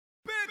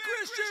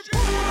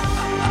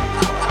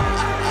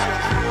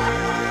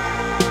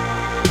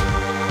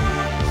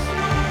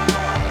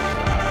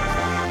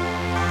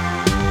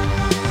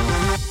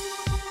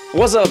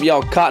What's up,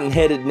 y'all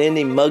cotton-headed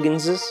ninny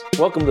mugginses?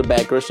 Welcome to the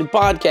Bad Christian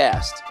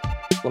Podcast.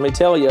 Let me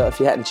tell you, if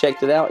you hadn't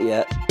checked it out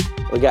yet,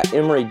 we got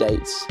Emory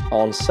dates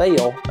on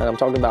sale, and I'm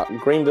talking about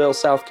Greenville,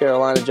 South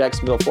Carolina,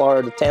 Jacksonville,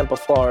 Florida, Tampa,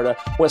 Florida,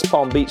 West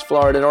Palm Beach,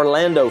 Florida, and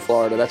Orlando,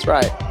 Florida. That's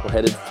right. We're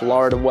headed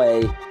Florida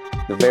way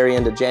the very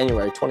end of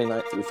January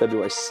 29th through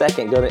February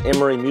 2nd. Go to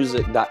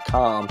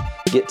emerymusic.com.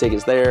 Get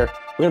tickets there.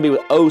 We're going to be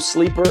with O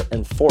Sleeper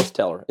and Fourth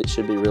Teller. It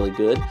should be really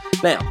good.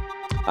 Now,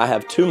 I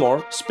have two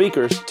more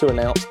speakers to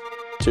announce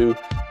to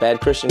Bad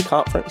Christian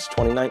Conference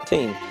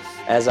 2019.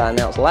 As I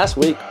announced last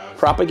week,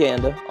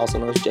 Propaganda, also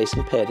known as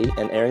Jason Petty,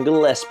 and Aaron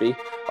Gillespie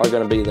are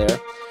going to be there.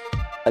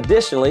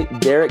 Additionally,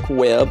 Derek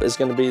Webb is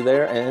going to be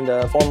there, and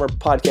a former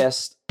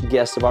podcast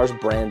guest of ours,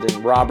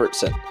 Brandon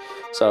Robertson.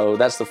 So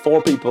that's the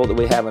four people that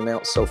we have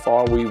announced so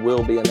far. We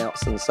will be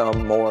announcing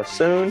some more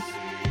soon.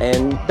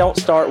 And don't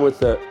start with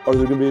the, are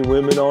there going to be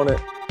women on it?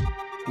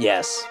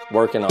 Yes,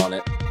 working on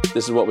it.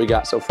 This is what we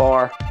got so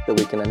far that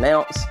we can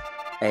announce.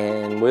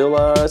 And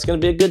it's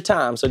going to be a good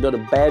time. So go to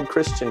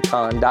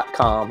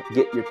badchristiancon.com.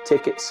 Get your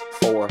tickets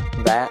for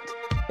that.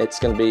 It's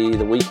going to be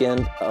the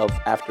weekend of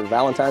after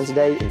Valentine's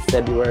Day in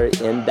February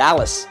in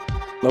Dallas.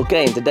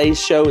 Okay, and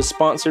today's show is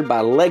sponsored by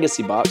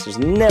Legacy Box. There's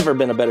never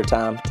been a better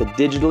time to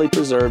digitally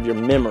preserve your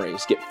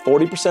memories. Get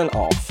 40%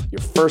 off your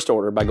first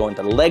order by going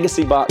to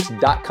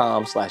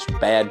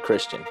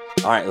legacybox.com/badchristian.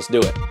 All right, let's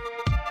do it.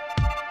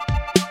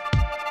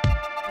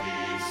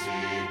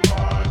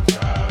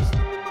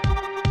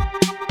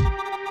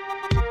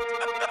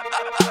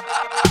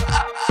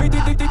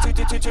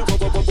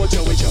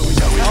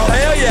 Oh,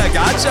 hell yeah,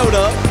 God showed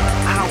up.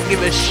 I don't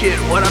give a shit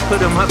what I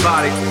put in my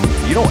body.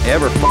 You don't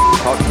ever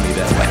talk to me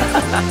that way.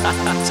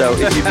 So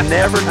if you've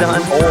never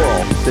done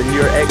oral, then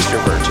you're extra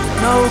virgin.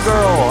 No,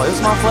 girl,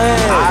 it's my flesh.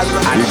 I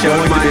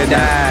showed my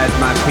dad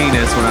my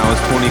penis when I was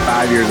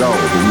 25 years old.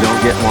 You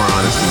don't get more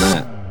honest than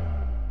that.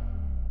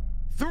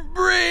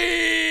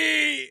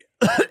 3,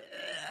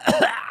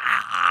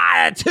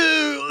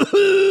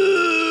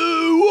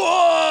 2, 1.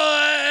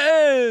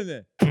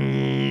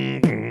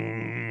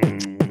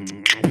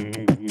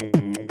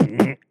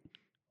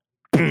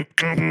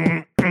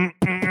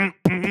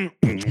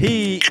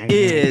 He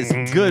is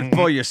good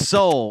for your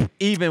soul,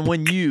 even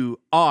when you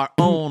are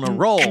on a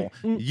roll.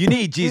 You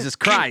need Jesus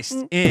Christ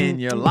in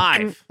your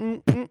life.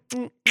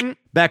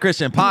 Bad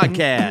Christian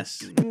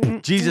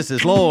Podcast. Jesus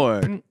is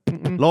Lord,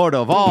 Lord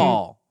of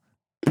all.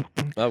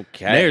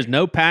 Okay. There's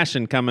no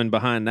passion coming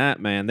behind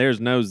that, man. There's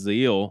no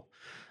zeal.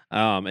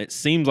 It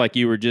seems like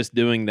you were just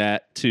doing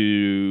that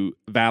to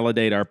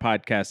validate our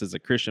podcast as a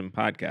Christian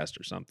podcast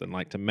or something,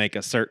 like to make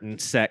a certain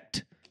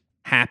sect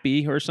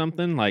happy or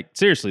something. Like,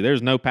 seriously,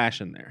 there's no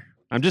passion there.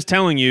 I'm just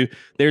telling you,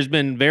 there's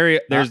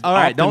all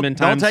right, don't been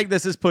times. Don't take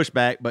this as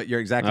pushback, but you're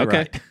exactly Okay.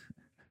 right.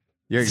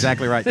 You're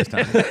exactly right this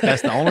time.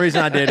 That's the only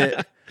reason I did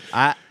it.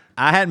 I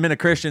hadn't been a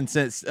Christian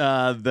since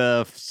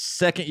the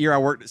second year I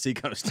worked at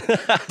Seacoast.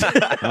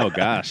 Oh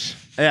gosh.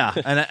 Yeah,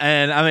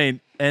 and I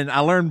mean, and I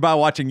learned by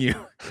watching you.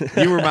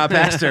 You were my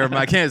pastor of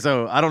my camp,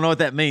 so I don't know what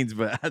that means,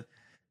 but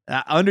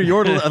under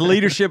your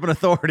leadership and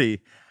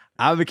authority,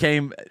 I'm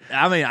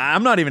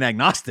not even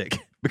agnostic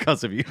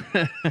because of you.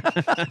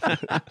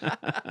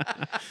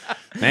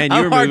 Man,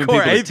 you were moving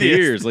people to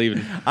tears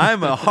leaving.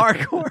 I'm a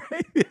hardcore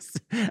atheist.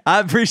 I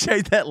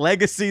appreciate that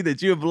legacy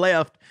that you have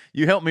left.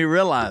 You helped me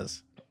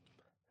realize.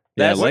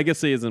 Yeah,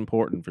 legacy is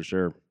important for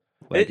sure.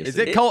 Is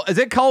it cold? Is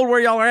it cold where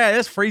y'all are at?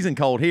 It's freezing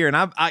cold here. And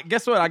I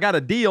guess what? I got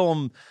a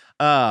deal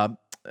on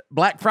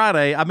Black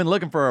Friday. I've been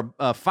looking for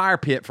a fire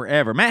pit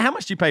forever. Man, how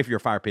much do you pay for your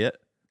fire pit?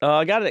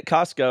 I got it at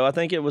Costco. I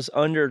think it was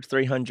under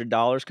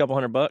 $300, a couple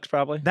 $100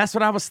 probably. That's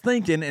what I was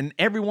thinking, and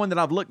everyone that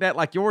I've looked at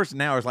like yours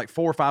now is like $400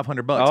 or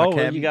 $500. Oh,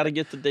 well, you got to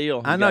get the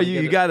deal. I know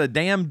you got a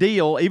damn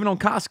deal, even on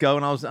Costco,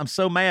 and I'm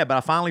so mad, but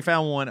I finally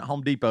found one at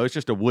Home Depot. It's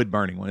just a wood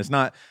burning one. It's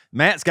not.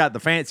 Matt's got the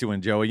fancy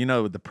one, Joey. You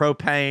know, with the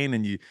propane,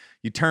 and you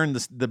turn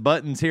the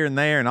buttons here and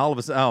there, and all of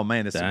a sudden, oh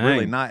man, it's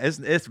really nice.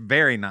 It's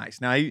very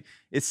nice. Now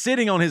it's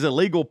sitting on his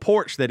illegal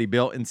porch that he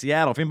built in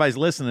Seattle. If anybody's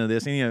listening to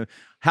this,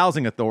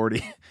 housing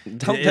authority.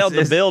 Don't tell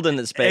the building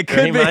inspector.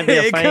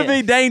 It could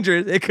be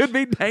dangerous. It could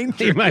be dangerous.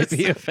 He might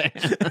be a fan.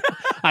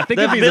 I think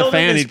if he's a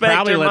fan, he'd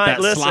probably let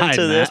that listen slide.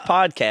 To this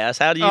podcast.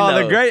 How do you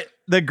know?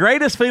 The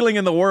greatest feeling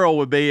in the world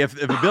would be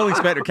if a building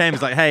inspector came and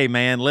was like, "Hey,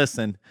 man,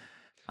 listen,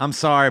 I'm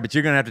sorry, but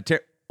you're gonna have to tear."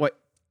 Wait,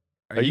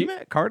 are you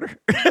Matt Carter?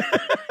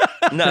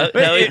 No,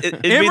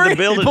 it'd be the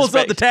building. He pulls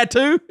up the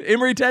tattoo,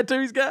 Emory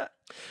tattoo he's got.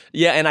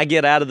 Yeah, and I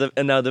get out of the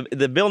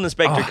building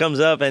inspector comes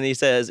up and he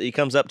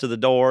comes up to the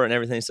door and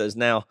everything, says,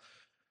 "Now,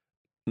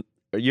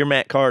 you're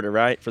Matt Carter,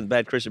 right, for the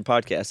Bad Christian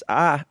Podcast.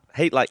 I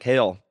hate like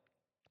hell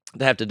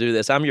to have to do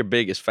this. I'm your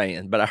biggest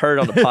fan, but I heard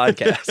on the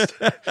podcast."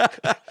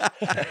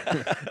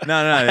 No,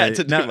 I had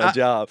to do my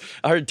job.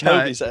 I heard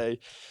Toby say.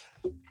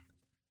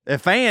 A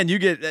fan, you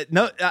get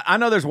no. I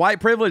know there's white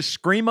privilege.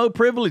 Screamo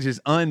privilege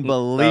is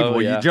unbelievable. Oh,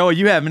 yeah. Joey,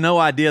 you have no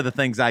idea the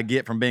things I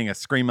get from being a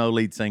screamo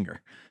lead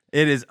singer.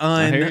 It is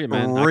hear you,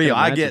 man. unreal.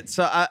 I I can get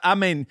so. I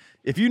mean,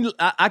 if you,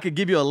 I could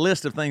give you a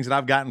list of things that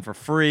I've gotten for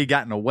free,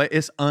 gotten away.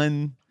 It's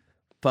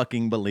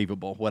unfucking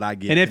believable what I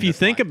get. And if in you this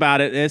think life.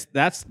 about it,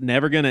 that's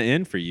never going to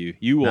end for you.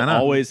 You will I know.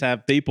 always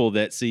have people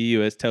that see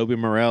you as Toby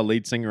Morrell,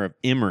 lead singer of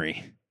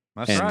Emery.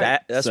 That's and right.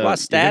 That's So why you're gonna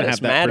status have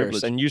that matters,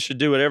 privilege. and you should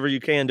do whatever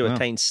you can to Yeah.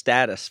 attain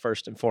status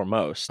first and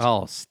foremost.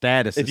 Oh,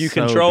 status. If is you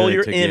so control good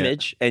your to get.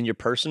 image and your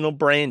personal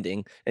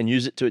branding and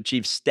use it to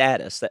achieve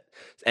status,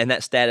 and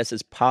that status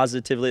is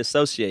positively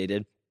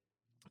associated,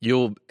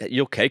 you'll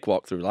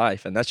cakewalk through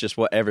life, and that's just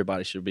what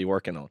everybody should be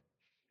working on.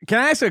 Can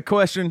I ask a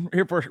question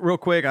here for real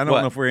quick? I don't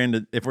What? know if we're in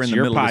the It's middle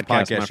your of this podcast,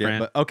 my podcast yet,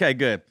 friend. but okay,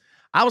 good.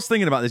 I was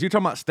thinking about this. You're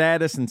talking about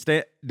status and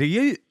Do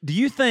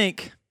you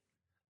think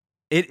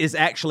it is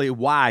actually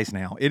wise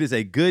now? It is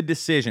a good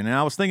decision. And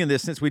I was thinking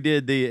this since we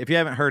did if you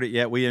haven't heard it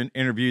yet, we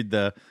interviewed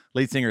the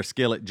lead singer of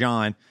Skillet,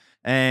 John.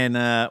 And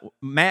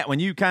Matt, when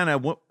you kind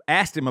of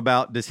asked him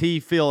about, does he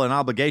feel an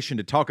obligation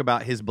to talk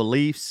about his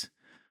beliefs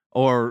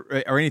or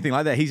anything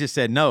like that, he just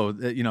said no.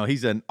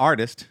 He's an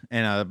artist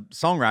and a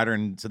songwriter,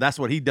 and so that's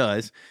what he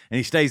does, and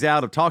he stays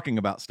out of talking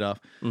about stuff.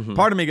 Mhm.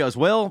 Part of me goes,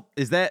 well,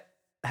 is that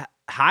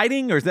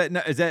hiding, or is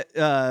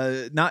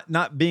that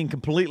not being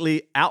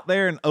completely out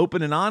there and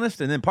open and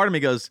honest? And then part of me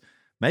goes,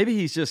 maybe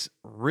he's just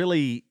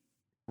really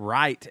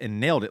right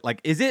and nailed it.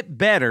 Like, is it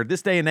better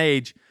this day and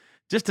age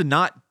just to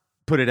not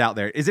put it out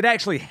there? Is it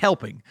actually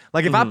helping?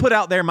 Like, if I put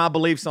out there my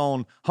beliefs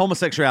on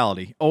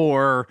homosexuality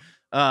or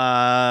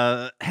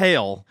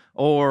hell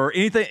or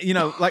anything,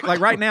 like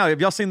right now,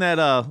 have y'all seen that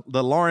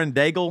the Lauren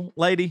Daigle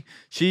lady?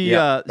 She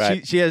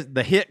right. she has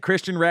the hit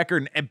Christian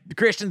record, and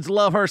Christians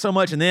love her so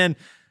much. And then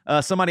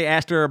somebody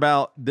asked her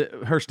about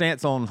her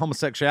stance on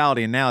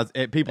homosexuality, and now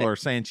people are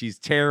saying she's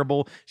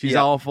terrible, she's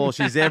awful,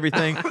 she's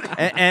everything.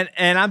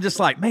 and I'm just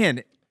like,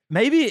 man,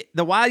 maybe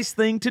the wise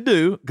thing to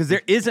do, because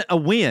there isn't a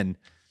win.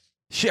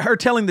 Her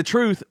telling the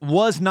truth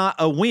was not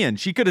a win.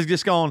 She could have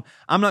just gone,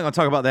 I'm not going to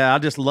talk about that. I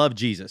just love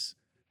Jesus.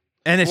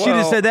 And if she'd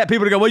have said that,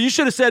 people would go, well, you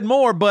should have said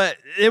more, but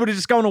it would have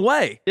just gone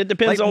away. It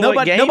depends on nobody,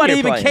 what game nobody you're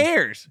even playing.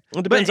 cares.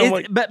 It depends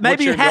on but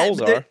maybe what your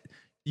goals are.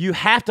 You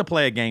have to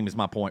play a game, is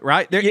my point,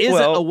 right? There isn't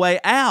well- a way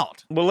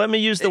out. Well, let me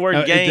use the word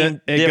It game.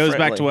 goes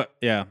back to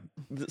differently.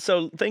 what,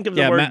 So think of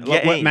the word Matt,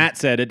 game. what Matt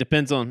said. It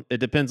depends on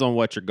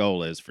what your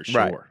goal is, for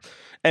sure. Right.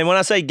 And when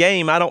I say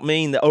game, I don't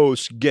mean that,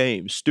 it's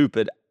game,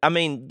 stupid. I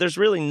mean, there's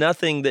really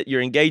nothing that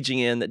you're engaging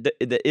in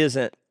that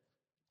isn't,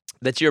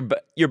 that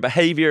your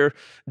behavior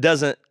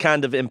doesn't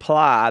kind of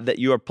imply that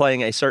you are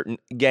playing a certain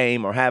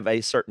game or have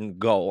a certain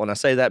goal. And I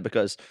say that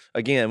because,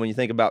 again, when you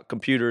think about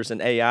computers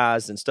and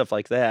AIs and stuff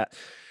like that,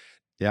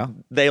 Yeah.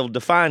 they'll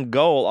define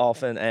goal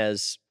often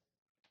as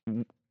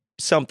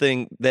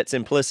something that's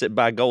implicit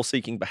by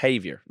goal-seeking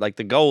behavior. Like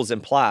the goal is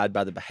implied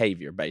by the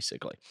behavior,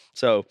 basically.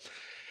 So,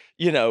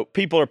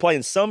 people are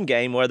playing some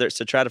game, whether it's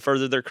to try to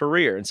further their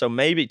career. And so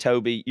maybe,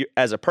 Toby,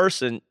 as a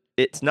person,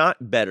 it's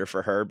not better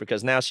for her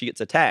because now she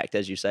gets attacked,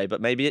 as you say, but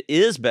maybe it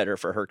is better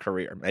for her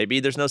career. Maybe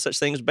there's no such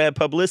thing as bad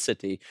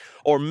publicity.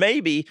 Or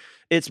maybe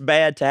it's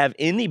bad to have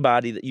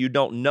anybody that you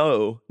don't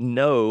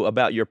know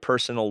about your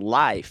personal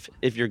life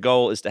if your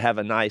goal is to have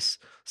a nice,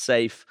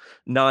 safe,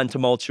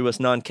 non-tumultuous,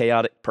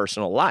 non-chaotic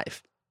personal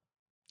life,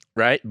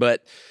 right?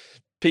 But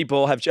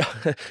people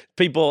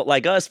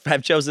like us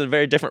have chosen a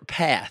very different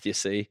path, you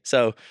see.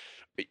 So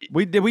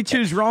Did we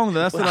choose wrong?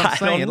 That's what I'm I don't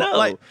saying.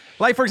 know.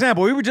 Like, for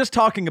example, we were just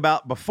talking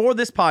about, before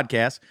this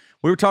podcast,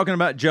 we were talking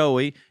about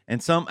Joey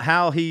and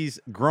how he's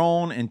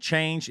grown and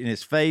changed in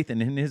his faith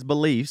and in his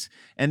beliefs.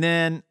 And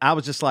then I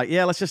was just like,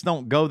 let's just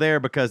don't go there,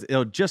 because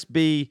it'll just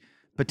be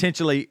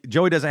potentially,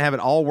 Joey doesn't have it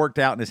all worked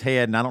out in his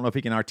head, and I don't know if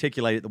he can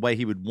articulate it the way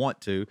he would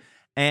want to.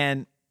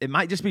 And it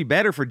might just be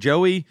better for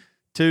Joey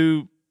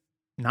to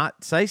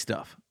not say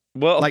stuff.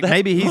 Well, Like,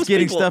 maybe he's most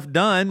getting people- stuff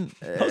done.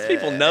 Most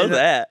people know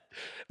that.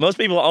 Most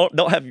people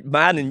don't have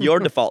mine in your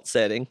default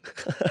setting.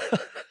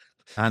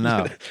 I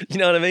know. You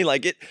know what I mean?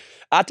 Like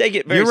I take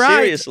it very You're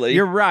right. seriously.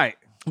 You're right.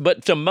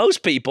 But to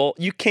most people,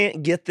 you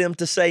can't get them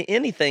to say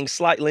anything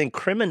slightly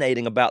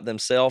incriminating about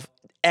themselves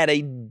at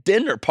a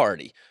dinner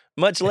party,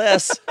 much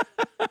less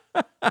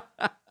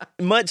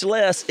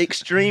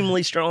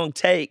extremely strong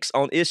takes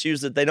on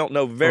issues that they don't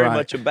know very Right.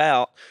 much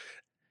about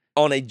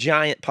on a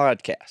giant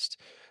podcast.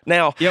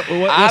 Now,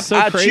 what's so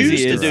I crazy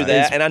choose to is- do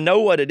that, and I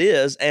know what it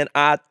is, and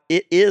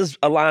it is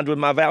aligned with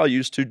my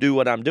values to do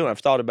what I'm doing. I've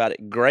thought about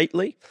it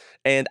greatly,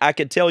 and I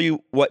could tell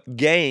you what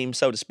game,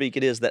 so to speak,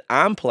 it is that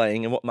I'm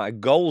playing and what my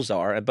goals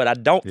are, but I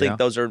don't think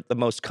those are the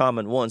most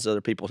common ones that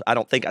other people. I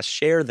don't think I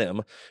share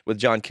them with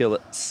John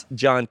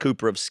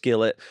Cooper of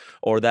Skillet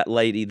or that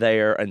lady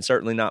there, and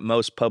certainly not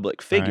most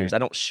public figures. Right. I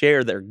don't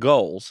share their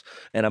goals,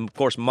 and I'm, of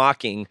course,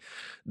 mocking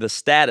the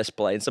status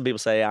play. And some people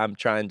say I'm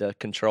trying to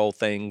control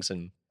things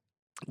and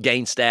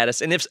gain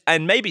status,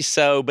 and maybe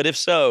so, but if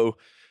so,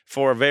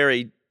 for a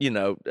very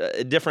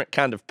a different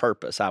kind of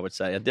purpose, I would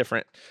say, a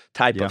different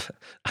type of.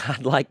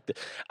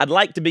 I'd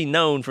like to be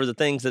known for the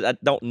things that I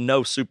don't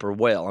know super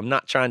well. I'm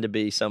not trying to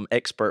be some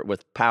expert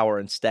with power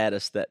and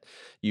status that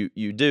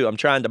you do. I'm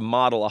trying to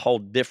model a whole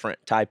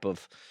different type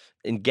of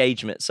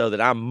engagement so that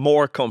I'm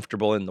more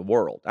comfortable in the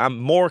world. I'm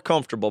more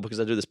comfortable because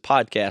I do this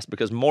podcast,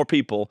 because more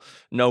people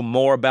know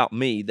more about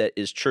me that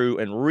is true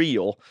and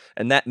real,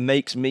 and that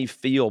makes me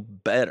feel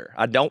better.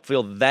 I don't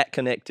feel that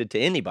connected to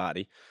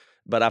anybody,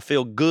 but I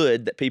feel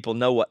good that people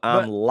know what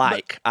I'm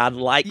like. I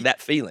like that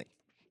feeling.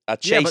 I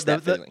chase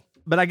that feeling.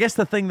 But I guess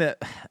the thing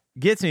that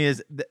gets me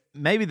is that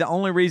maybe the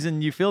only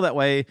reason you feel that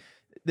way,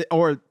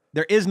 or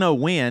there is no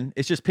win,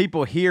 it's just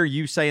people hear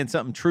you saying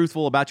something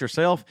truthful about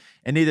yourself,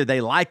 and either they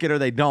like it or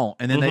they don't,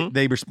 and then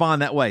they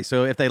respond that way.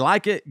 So if they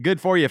like it, good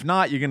for you. If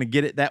not, you're going to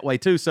get it that way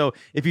too. So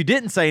if you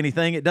didn't say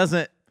anything, it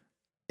doesn't.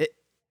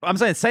 I'm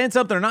saying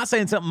something or not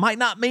saying something might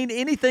not mean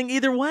anything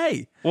either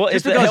way. Well,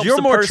 just if because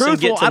you're more person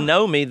truthful, get to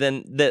know me,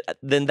 then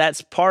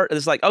that's part.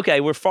 It's like,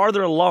 okay, we're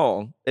farther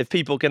along if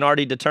people can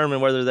already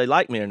determine whether they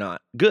like me or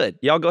not. Good,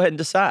 y'all go ahead and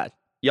decide.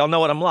 Y'all know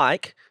what I'm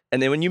like,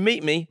 and then when you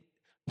meet me,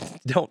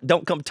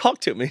 don't come talk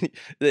to me.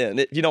 Then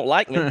if you don't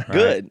like me,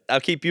 good, I'll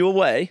keep you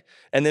away.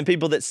 And then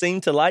people that seem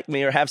to like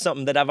me or have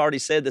something that I've already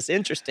said that's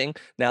interesting,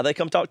 now they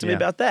come talk to me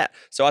about that.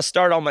 So I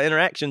start all my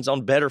interactions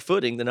on better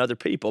footing than other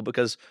people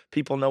because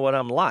people know what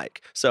I'm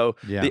like. So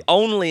the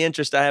only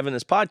interest I have in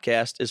this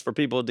podcast is for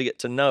people to get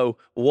to know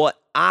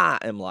what I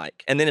am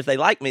like. And then if they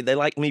like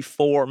me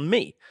for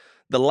me.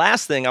 The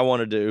last thing I want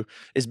to do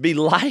is be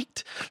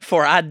liked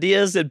for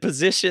ideas and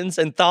positions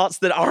and thoughts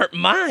that aren't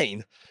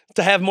mine,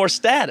 to have more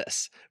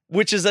status,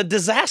 which is a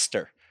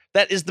disaster.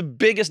 That is the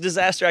biggest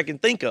disaster I can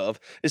think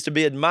of, is to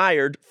be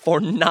admired for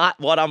not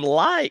what I'm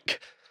like.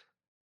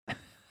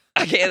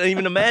 I can't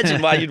even imagine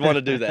why you'd want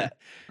to do that.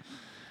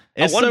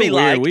 It's I want to be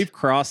weird.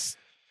 liked.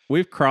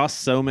 We've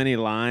crossed so many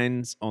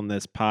lines on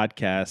this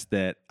podcast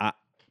that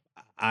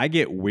I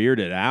get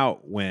weirded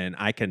out when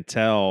I can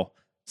tell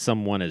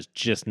someone is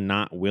just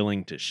not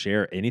willing to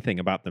share anything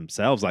about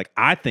themselves. Like,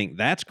 I think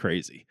that's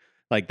crazy.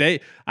 Like,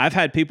 I've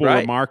had people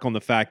remark on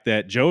the fact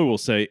that Joey will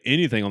say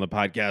anything on the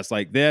podcast.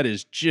 Like, that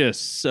is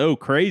just so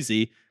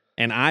crazy.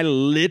 And I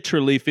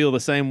literally feel the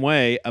same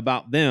way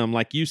about them.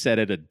 Like you said,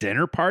 at a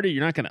dinner party,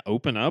 you're not going to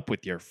open up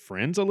with your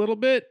friends a little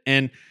bit.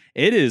 And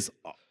it's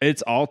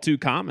all too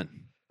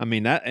common. I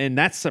mean,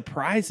 that's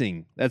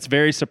surprising. That's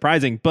very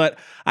surprising. But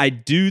I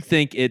do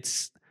think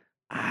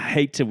I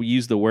hate to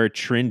use the word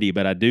trendy,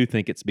 but I do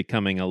think it's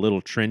becoming a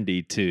little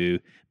trendy to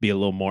be a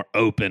little more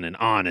open and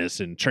honest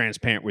and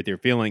transparent with your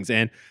feelings.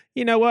 And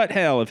you know what?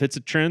 Hell, if it's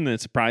a trend, then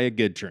it's probably a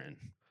good trend.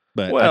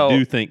 But I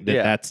do think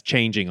that that's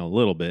changing a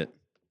little bit.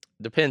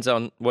 Depends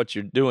on what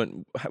you're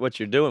doing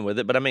with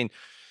it. But I mean,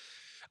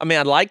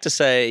 I'd like to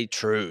say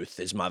truth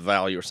is my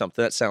value or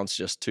something. That sounds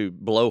just too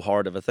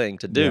blowhard of a thing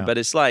to do. Yeah. But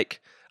it's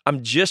like,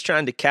 I'm just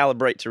trying to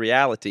calibrate to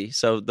reality.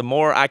 So the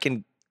more I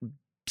can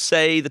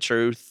say the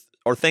truth,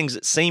 or things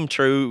that seem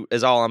true,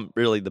 is all I'm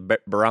really, the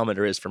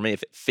barometer is for me.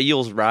 If it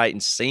feels right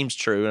and seems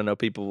true, I know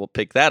people will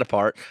pick that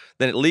apart,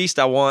 then at least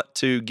I want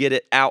to get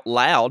it out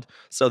loud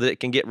so that it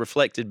can get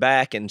reflected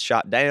back and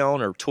shot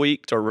down or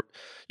tweaked, or,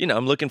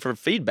 I'm looking for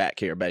feedback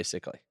here,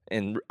 basically.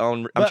 And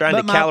I'm trying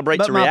to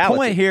calibrate to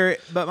reality.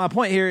 My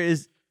point here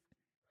is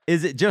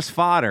it just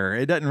fodder?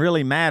 It doesn't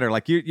really matter.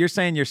 Like you're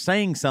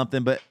saying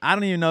something, but I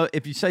don't even know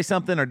if you say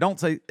something or don't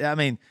say. I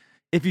mean,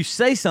 if you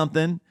say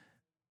something,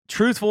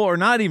 truthful or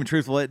not even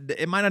truthful,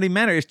 it might not even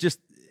matter. It's just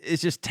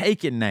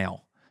taken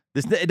now.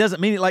 It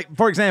doesn't mean it. Like,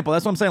 for example,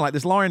 that's what I'm saying. Like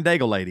this Lauren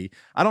Daigle lady,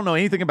 I don't know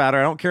anything about her.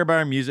 I don't care about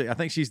her music. I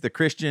think she's the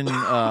Christian.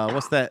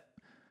 What's that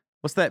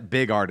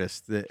big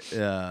artist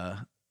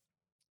that?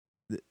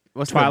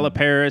 What's Twyla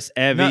Paris,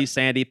 Evie,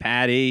 Sandy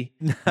Patty,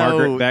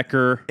 Margaret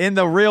Becker. In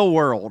the real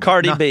world,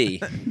 Cardi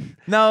B.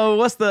 No,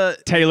 what's the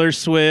Taylor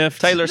Swift?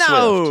 Swift.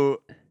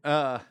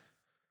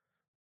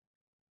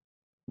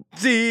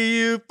 See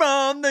you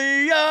from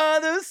the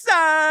other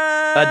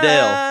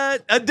side.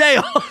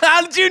 Adele.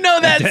 How did you know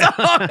that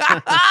song?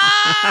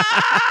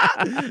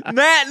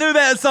 Matt knew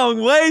that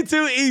song way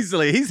too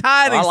easily. He's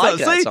hiding. I like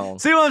that song.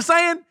 See what I'm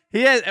saying?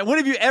 When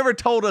have you ever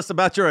told us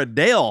about your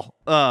Adele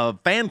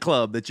fan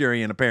club that you're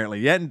in, apparently?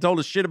 You hadn't told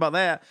us shit about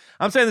that.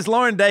 I'm saying this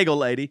Lauren Daigle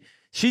lady,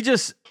 she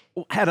just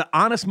had an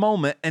honest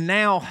moment, and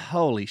now,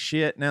 holy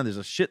shit, now there's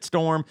a shit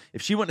storm.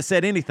 If she wouldn't have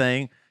said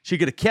anything, she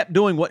could have kept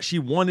doing what she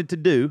wanted to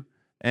do,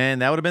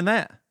 and that would have been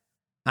that.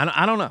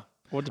 I don't know.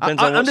 Well, it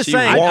depends on what just she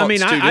saying.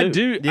 wants to do. I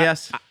do.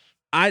 Yes.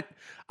 I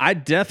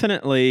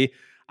definitely,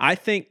 I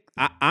think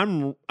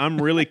I'm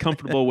really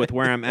comfortable with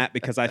where I'm at,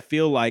 because I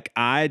feel like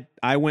I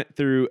went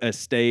through a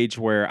stage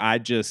where I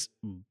just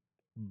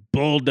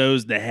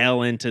bulldozed the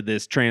hell into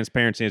this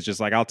transparency. It's just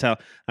like,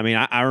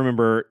 I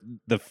remember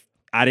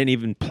I didn't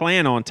even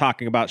plan on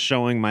talking about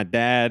showing my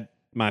dad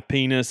my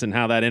penis and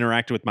how that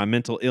interacted with my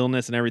mental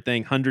illness and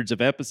everything hundreds of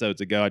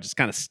episodes ago. I just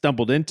kind of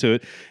stumbled into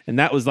it. And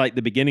that was like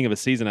the beginning of a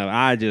season of,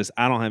 I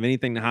don't have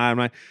anything to hide. I'm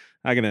not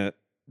going to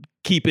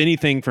keep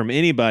anything from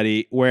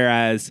anybody.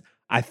 Whereas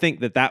I think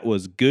that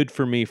was good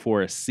for me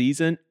for a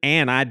season,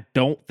 and I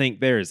don't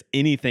think there is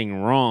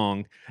anything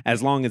wrong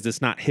as long as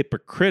it's not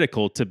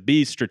hypocritical to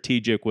be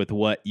strategic with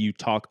what you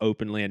talk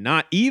openly and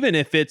not, even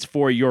if it's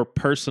for your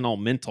personal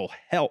mental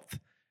health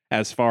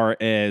as far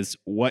as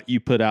what you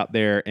put out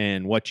there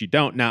and what you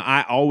don't. Now,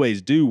 I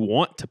always do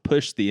want to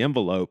push the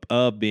envelope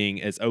of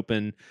being as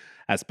open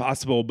as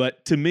possible,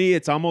 but to me,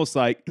 it's almost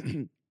like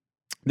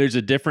there's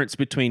a difference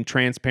between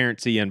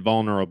transparency and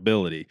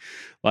vulnerability.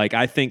 Like,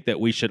 I think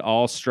that we should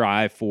all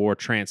strive for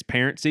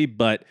transparency,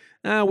 but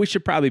we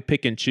should probably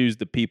pick and choose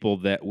the people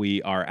that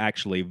we are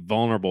actually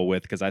vulnerable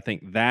with, because I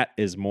think that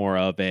is more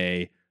of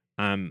a,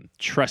 I'm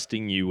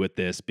trusting you with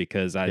this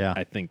because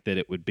I think that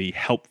it would be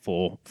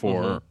helpful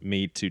for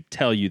me to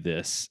tell you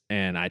this,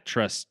 and I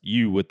trust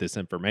you with this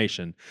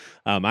information.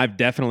 I've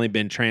definitely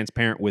been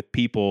transparent with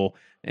people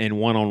in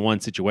one-on-one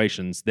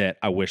situations that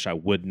I wish I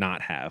would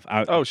not have.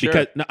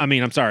 Sure.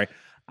 I'm sorry.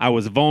 I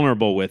was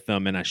vulnerable with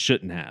them, and I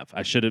shouldn't have.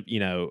 I should have,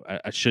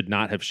 I should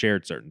not have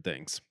shared certain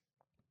things.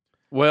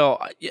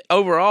 Well,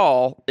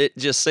 overall, it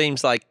just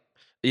seems like,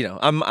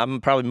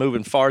 I'm probably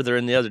moving farther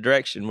in the other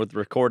direction with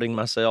recording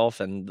myself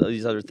and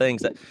these other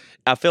things that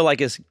I feel like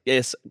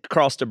it's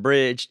crossed a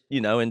bridge,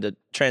 into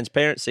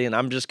transparency, and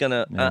I'm just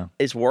gonna.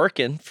 It's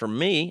working for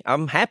me.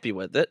 I'm happy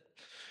with it,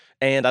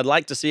 and I'd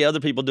like to see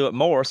other people do it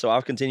more. So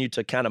I'll continue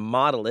to kind of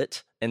model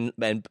it and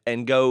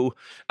go.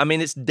 I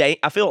mean,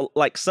 I feel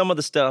like some of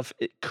the stuff,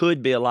 it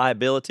could be a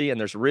liability, and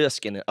there's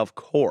risk in it, of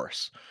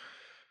course.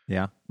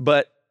 Yeah,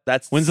 but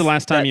when's the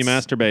last time you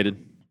masturbated?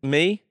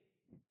 Me?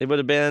 It would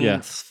have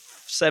been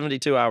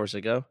 72 hours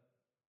ago.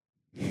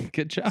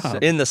 Good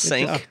job. In the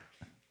sink. Job.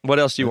 What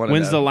else do you want to know?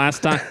 When's the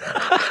last time?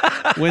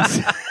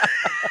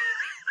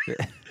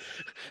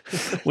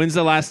 When's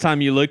the last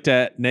time you looked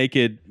at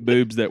naked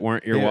boobs that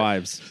weren't your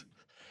wives?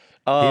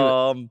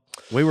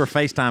 We were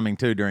FaceTiming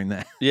too during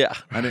that. Yeah.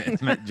 I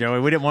didn't,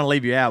 Joey, we didn't want to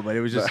leave you out, but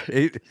it was just,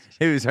 he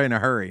was in a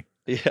hurry.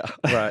 Yeah,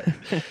 right.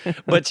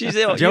 But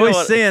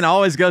Joey's sin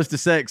always goes to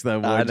sex,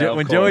 though, boy.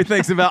 When Joey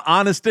thinks about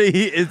honesty,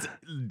 he is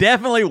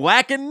definitely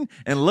whacking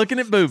and looking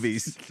at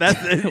boobies. That's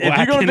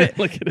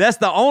that's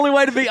the only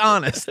way to be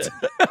honest.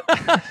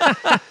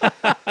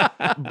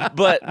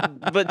 but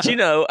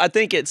I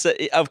think it's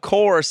of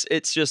course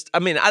it's just. I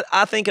mean,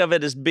 I think of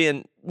it as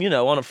being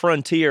on a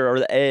frontier or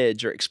the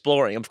edge or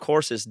exploring. Of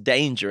course, it's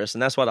dangerous,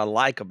 and that's what I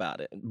like about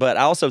it. But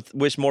I also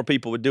wish more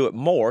people would do it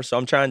more. So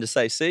I'm trying to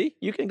say, see,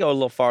 you can go a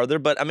little farther.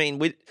 But I mean,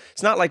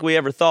 it's not like we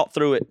ever thought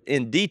through it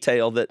in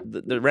detail that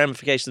the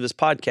ramifications of this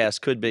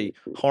podcast could be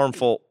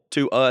harmful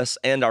to us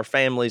and our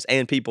families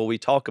and people we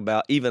talk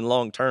about, even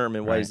long term,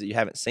 in ways that you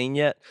haven't seen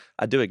yet.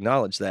 I do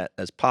acknowledge that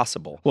as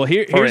possible. Well,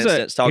 for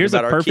instance, talking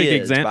about our kids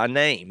example by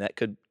name, that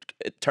could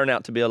turn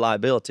out to be a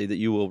liability that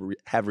you will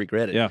have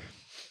regretted. Yeah.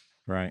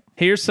 Right.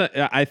 Here's this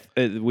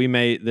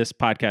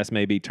podcast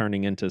may be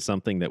turning into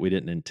something that we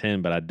didn't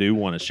intend, but I do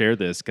want to share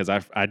this because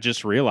I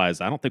just realized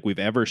I don't think we've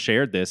ever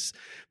shared this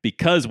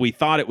because we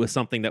thought it was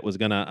something that was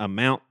going to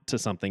amount to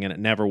something, and it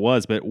never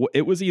was. But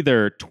it was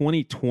either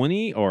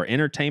 2020 or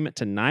Entertainment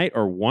Tonight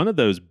or one of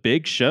those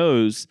big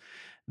shows.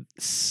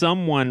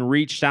 Someone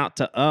reached out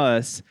to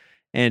us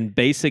and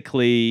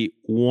basically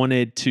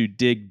wanted to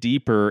dig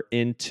deeper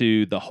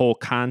into the whole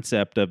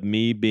concept of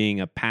me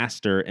being a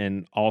pastor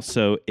and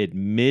also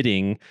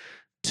admitting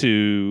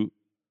to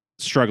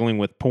struggling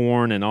with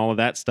porn and all of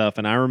that stuff.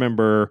 And I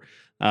remember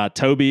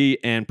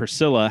Toby and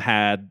Priscilla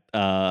had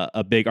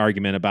a big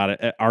argument about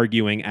it,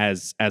 arguing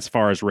as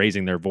far as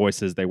raising their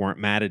voices. They weren't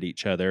mad at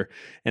each other.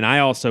 And I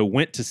also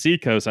went to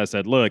Seacoast. I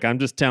said, look, I'm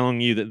just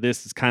telling you that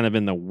this is kind of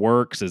in the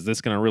works. Is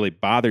this going to really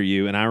bother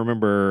you? And I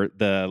remember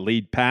the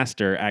lead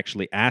pastor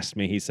actually asked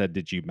me, he said,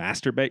 did you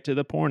masturbate to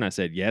the porn? I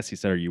said, yes. He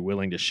said, are you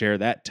willing to share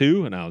that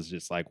too? And I was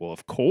just like, well,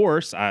 of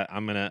course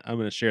I'm going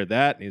to share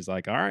that. And he's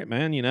like, all right,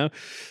 man,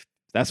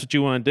 that's what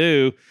you want to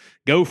do,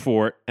 go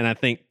for it. And I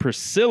think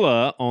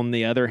Priscilla, on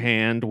the other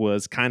hand,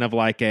 was kind of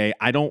like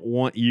I don't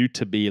want you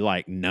to be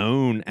like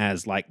known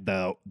as like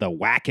the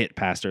whack it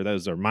pastor.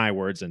 Those are my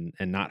words and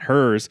not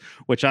hers,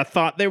 which I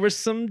thought there was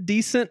some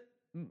decent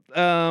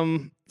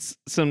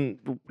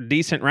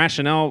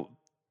rationale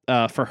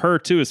for her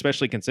too,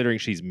 especially considering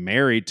she's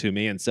married to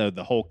me. And so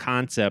the whole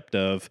concept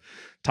of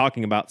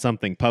talking about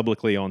something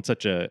publicly on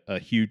such a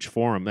huge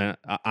forum,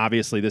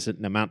 obviously this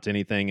didn't amount to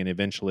anything, and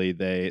eventually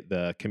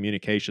the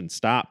communication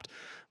stopped.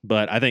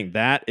 But I think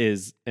that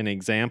is an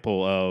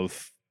example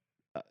of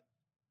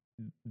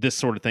this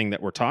sort of thing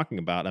that we're talking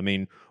about. I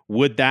mean,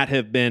 would that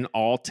have been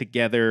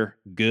altogether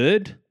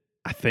good?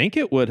 I think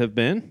it would have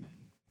been.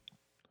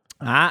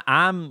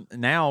 I'm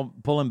now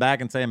pulling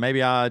back and saying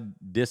maybe I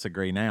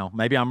disagree now.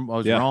 Maybe I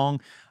was wrong.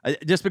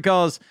 Just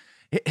because,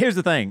 here's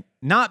the thing.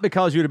 Not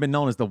because you would have been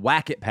known as the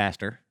whack it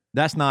pastor.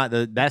 That's not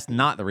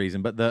the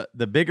reason. But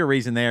the bigger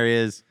reason there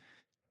is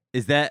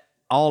that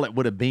all it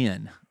would have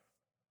been.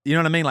 You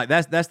know what I mean? Like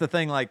that's the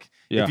thing. Like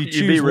if you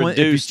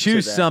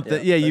choose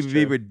something, you'd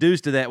be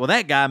reduced to that. Well,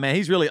 that guy, man,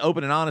 he's really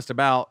open and honest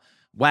about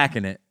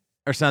whacking it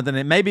or something.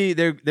 And maybe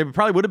there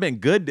probably would have been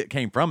good that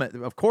came from it.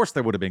 Of course,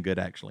 there would have been good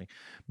actually.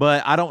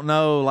 But I don't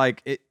know.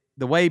 Like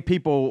the way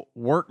people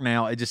work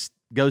now, it just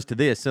goes to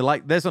this. So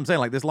like that's what I'm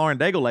saying. Like this Lauren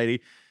Daigle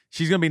lady,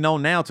 she's gonna be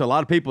known now to a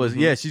lot of people as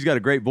she's got a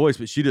great voice,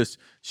 but she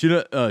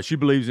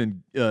believes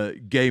in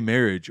gay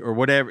marriage or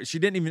whatever. She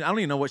didn't even. I don't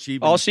even know what she.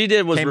 All she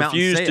did was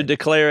refuse to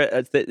declare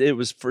it that it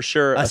was for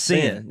sure a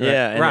sin. Right.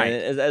 Yeah, right.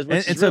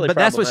 And so, but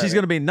that's what she's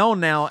going to be known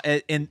now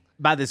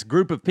by this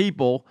group of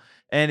people,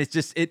 and it's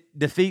just it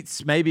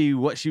defeats maybe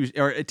what she was,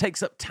 or it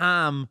takes up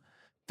time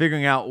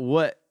figuring out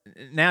what.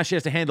 Now she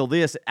has to handle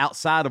this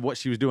outside of what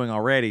she was doing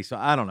already. So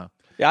I don't know.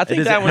 Yeah, I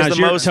think that was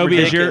the most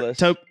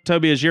ridiculous.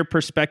 Toby, has your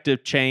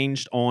perspective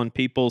changed on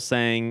people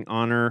saying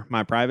honor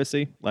my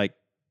privacy, like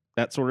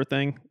that sort of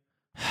thing?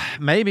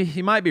 Maybe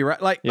he might be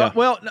right. Like,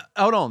 hold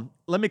on.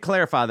 Let me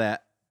clarify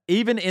that.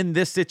 Even in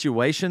this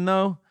situation,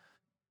 though,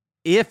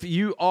 if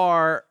you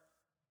are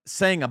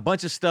saying a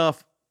bunch of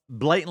stuff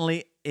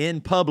blatantly in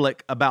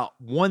public about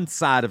one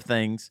side of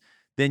things,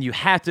 then you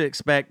have to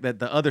expect that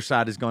the other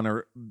side is going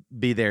to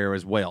be there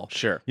as well.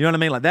 Sure. You know what I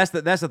mean? Like that's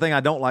the thing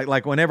I don't like.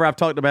 Like whenever I've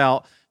talked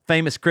about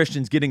famous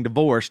Christians getting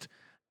divorced,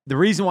 the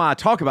reason why I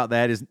talk about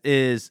that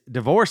is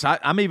divorce.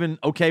 I'm even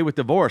okay with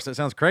divorce. That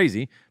sounds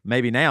crazy.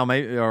 Maybe now,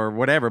 maybe or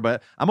whatever,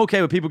 but I'm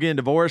okay with people getting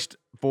divorced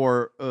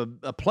for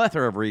a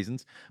plethora of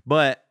reasons.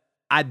 But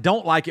I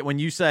don't like it when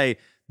you say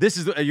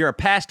you're a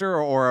pastor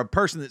or a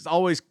person that's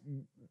always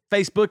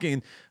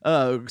Facebooking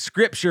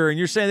scripture, and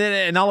you're saying that,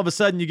 and all of a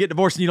sudden you get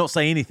divorced and you don't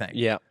say anything.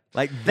 Yeah.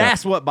 Like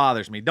that's what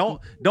bothers me. Don't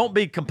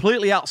be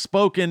completely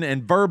outspoken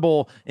and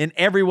verbal in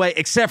every way,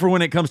 except for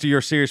when it comes to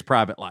your serious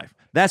private life.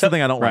 That's the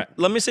thing I don't like.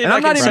 Let me see. And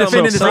I'm not even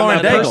defending this Lauren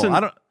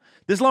Daigle.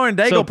 This Lauren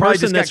Daigle probably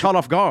just got caught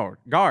off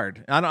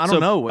guard. I don't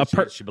know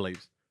what she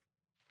believes.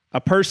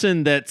 A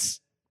person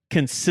that's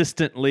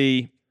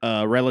consistently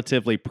a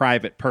relatively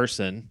private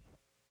person.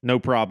 No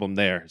problem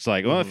there. It's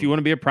like, well, if you want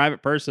to be a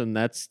private person,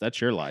 that's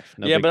your life.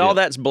 No big but deal. all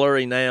that's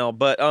blurry now.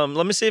 But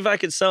let me see if I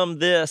could sum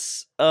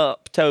this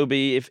up,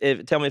 Toby.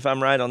 If tell me if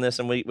I'm right on this,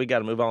 and we got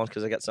to move on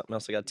because I got something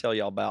else I got to tell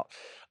y'all about.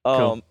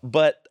 Cool.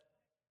 But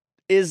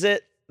is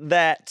it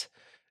that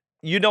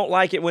you don't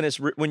like it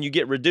when you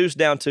get reduced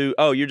down to,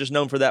 oh, you're just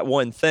known for that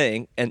one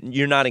thing and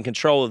you're not in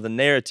control of the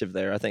narrative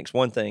there? I think is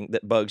one thing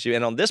that bugs you.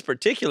 And on this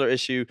particular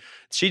issue,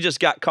 she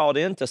just got caught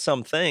into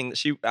something that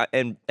she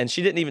and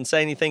she didn't even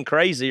say anything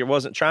crazy or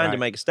wasn't trying to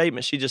make a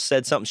statement. She just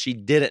said something she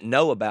didn't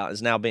know about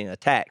is now being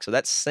attacked. So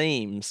that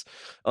seems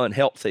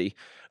unhealthy.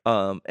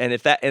 And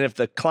if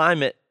the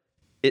climate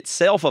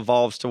itself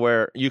evolves to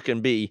where you can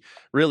be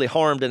really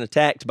harmed and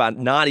attacked by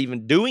not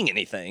even doing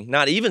anything,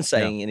 not even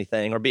saying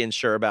anything or being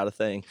sure about a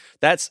thing,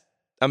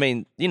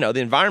 the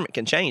environment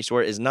can change to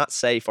where it is not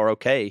safe or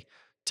okay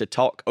to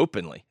talk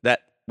openly. That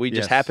we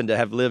just happen to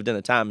have lived in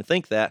a time and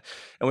think that.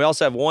 And we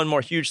also have one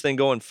more huge thing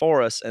going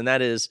for us, and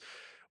that is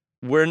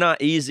we're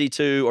not easy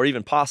to or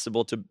even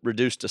possible to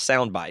reduce to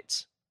sound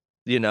bites.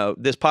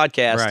 This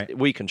podcast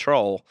we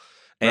control.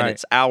 And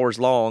it's hours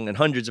long and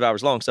hundreds of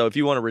hours long. So if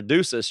you want to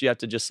reduce us, you have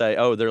to just say,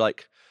 oh, they're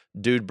like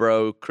dude,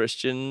 bro,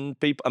 Christian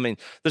people. I mean,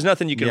 there's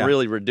nothing you can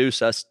really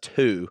reduce us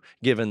to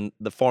given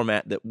the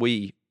format that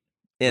we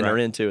enter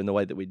into and the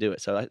way that we do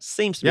it. So it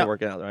seems to be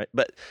working out right.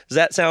 But does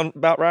that sound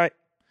about right?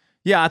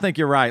 Yeah, I think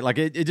you're right. Like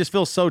it just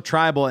feels so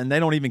tribal, and they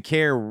don't even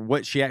care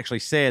what she actually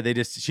said.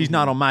 She's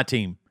not on my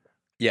team.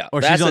 Yeah,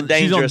 or that's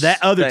she's on that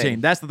other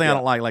team. That's the thing I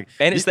don't like.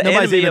 And it's the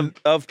envy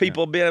of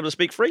people being able to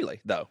speak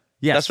freely, though.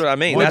 Yes. That's what I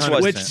mean. That's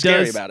what's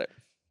scary about it.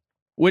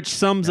 Which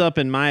sums up,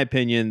 in my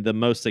opinion, the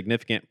most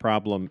significant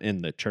problem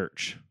in the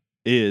church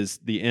is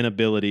the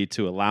inability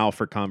to allow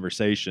for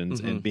conversations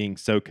and being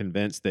so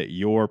convinced that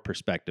your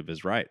perspective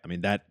is right. I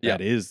mean, that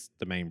is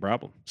the main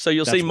problem. So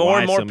you'll see more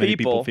and more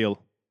people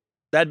feel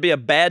that'd be a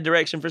bad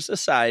direction for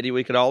society.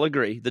 We could all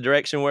agree. The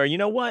direction where, you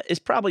know what, it's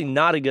probably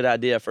not a good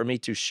idea for me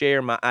to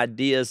share my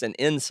ideas and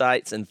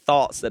insights and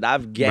thoughts that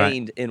I've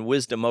gained in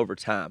wisdom over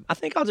time. I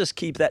think I'll just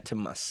keep that to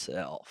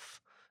myself.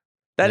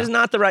 That is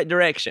not the right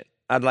direction,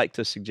 I'd like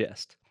to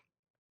suggest.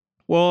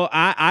 Well,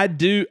 I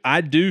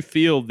do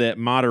feel that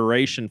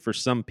moderation for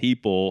some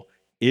people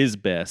is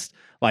best.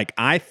 Like,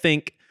 I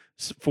think,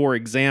 for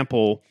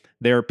example,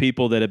 there are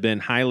people that have been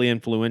highly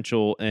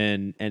influential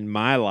in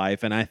my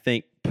life, and I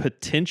think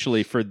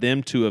potentially for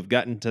them to have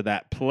gotten to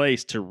that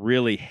place to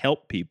really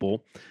help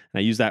people, and I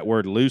use that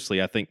word loosely,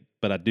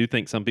 but I do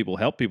think some people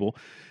help people,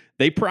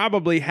 they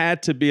probably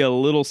had to be a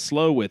little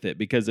slow with it,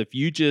 because if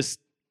you just,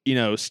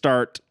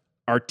 start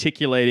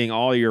articulating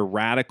all your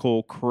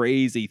radical,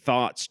 crazy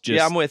thoughts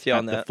just I'm with you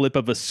on the that. flip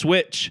of a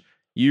switch,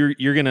 you're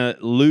gonna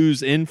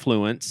lose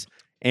influence.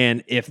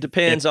 And if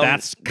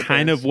that's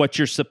kind of what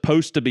you're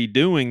supposed to be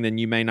doing, then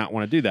you may not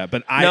want to do that.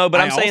 But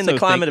I'm saying the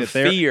climate of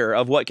fear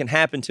of what can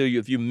happen to you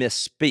if you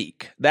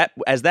misspeak. That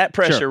as that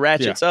pressure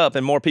ratchets up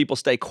and more people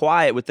stay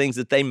quiet with things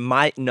that they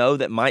might know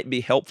that might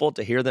be helpful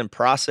to hear them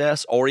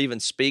process or even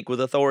speak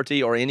with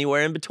authority or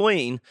anywhere in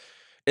between,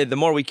 the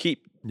more we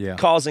keep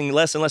causing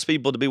less and less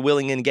people to be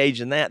willing to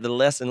engage in that, the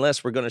less and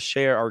less we're going to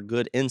share our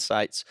good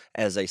insights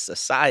as a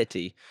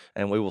society,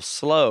 and we will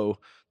slow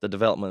the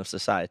development of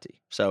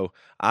society. So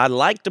I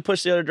like to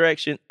push the other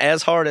direction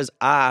as hard as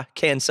I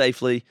can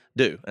safely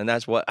do, and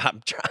that's what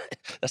I'm trying.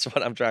 That's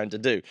what I'm trying to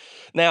do.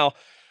 Now,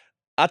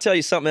 I'll tell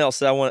you something else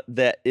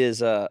that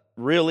is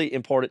really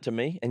important to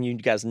me, and you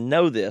guys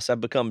know this.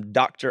 I've become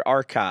Dr.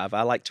 Archive.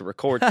 I like to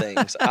record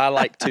things.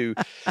 I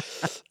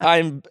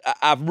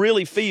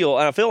really feel,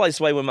 and I feel like this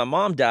way when my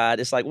mom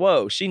died. It's like,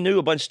 whoa, she knew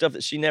a bunch of stuff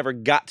that she never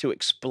got to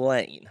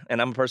explain.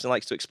 And I'm a person that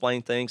likes to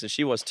explain things, and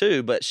she was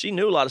too, but she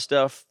knew a lot of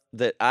stuff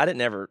that I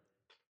didn't ever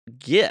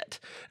get.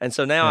 And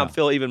so now I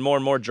feel even more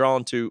and more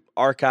drawn to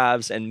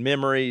archives and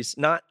memories,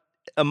 not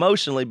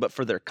emotionally, but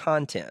for their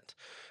content.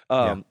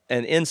 And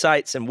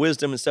insights and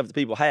wisdom and stuff that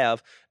people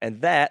have.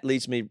 And that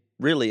leads me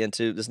really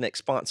into this next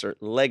sponsor,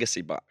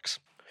 Legacy Box.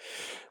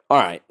 All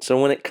right,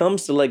 so when it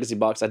comes to Legacy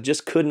Box, I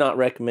just could not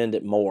recommend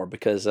it more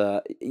because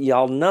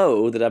y'all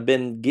know that I've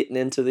been getting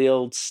into the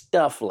old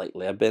stuff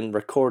lately. I've been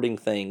recording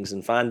things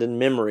and finding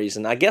memories,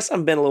 and I guess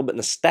I've been a little bit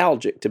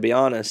nostalgic, to be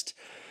honest.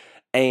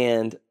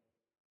 And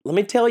let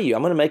me tell you,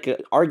 I'm going to make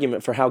an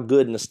argument for how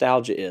good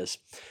nostalgia is.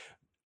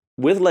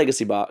 With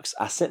Legacy Box,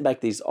 I sent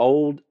back these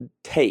old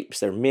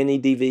tapes. They're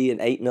mini DV and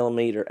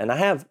 8mm, and I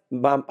have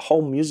my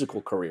whole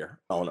musical career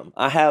on them.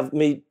 I have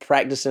me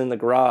practicing in the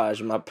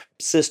garage. My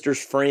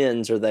sister's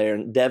friends are there,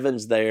 and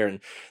Devin's there, and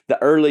the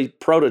early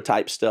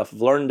prototype stuff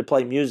of learning to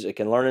play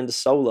music and learning to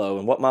solo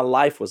and what my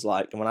life was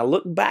like. And when I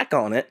look back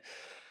on it,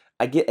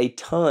 I get a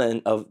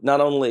ton of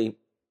not only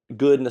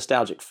good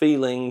nostalgic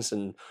feelings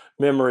and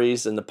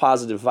memories and the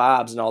positive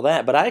vibes and all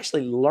that, but I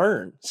actually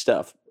learn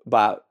stuff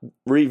by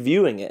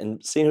reviewing it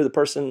and seeing who the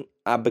person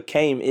I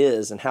became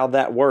is and how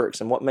that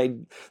works and what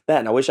made that.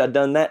 And I wish I'd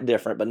done that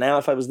different. But now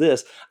if I was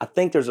this, I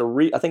think I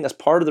think that's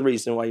part of the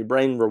reason why your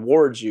brain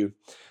rewards you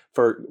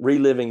for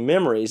reliving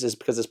memories, is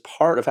because it's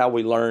part of how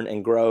we learn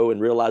and grow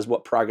and realize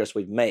what progress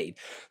we've made.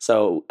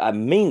 So I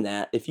mean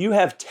that if you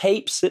have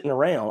tapes sitting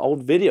around,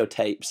 old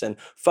videotapes and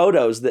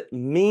photos that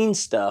mean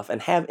stuff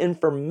and have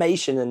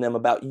information in them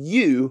about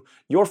you,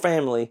 your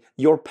family,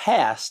 your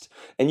past,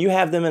 and you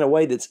have them in a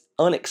way that's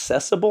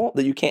inaccessible,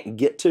 that you can't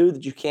get to,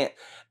 that you can't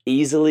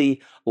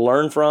easily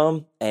learn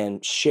from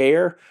and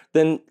share,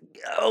 then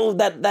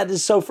that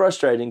is so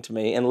frustrating to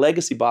me. And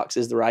Legacy Box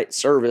is the right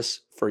service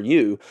for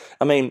you.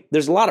 I mean,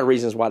 there's a lot of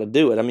reasons why to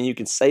do it. I mean, you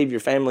can save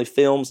your family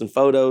films and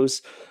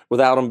photos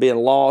without them being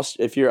lost.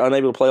 If you're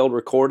unable to play old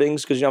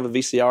recordings because you don't have a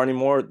VCR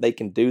anymore, they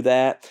can do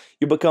that.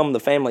 You become the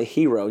family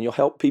hero, and you'll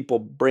help people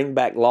bring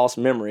back lost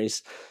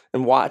memories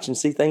and watch and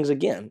see things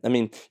again. I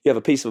mean, you have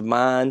a peace of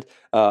mind.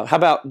 How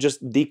about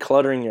just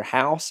decluttering your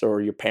house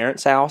or your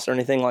parents' house or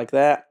anything like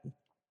that?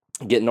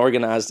 Getting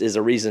organized is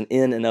a reason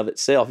in and of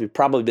itself. You've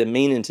probably been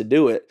meaning to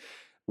do it.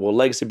 Well,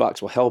 Legacy Box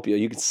will help you.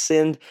 You can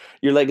send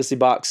your Legacy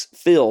Box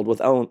filled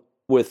with old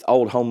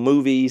home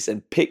movies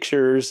and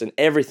pictures and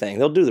everything.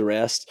 They'll do the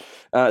rest.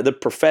 They're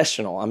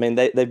professional. I mean,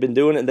 they've been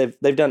doing it.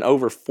 They've done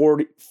over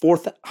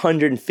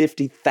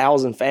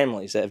 450,000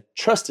 families that have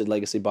trusted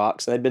Legacy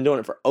Box, and they've been doing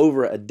it for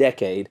over a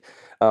decade.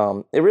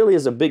 It really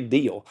is a big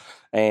deal.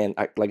 And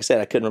like I said,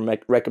 I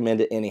couldn't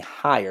recommend it any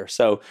higher.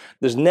 So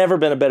there's never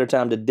been a better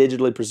time to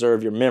digitally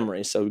preserve your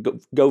memories. So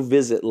go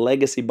visit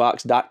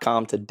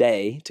legacybox.com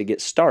today to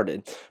get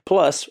started.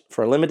 Plus,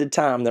 for a limited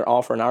time, they're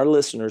offering our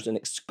listeners an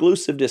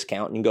exclusive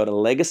discount. You can go to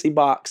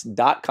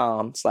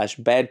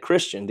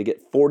legacybox.com/badchristian to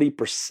get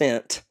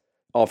 40%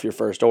 off your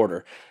first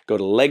order. Go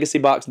to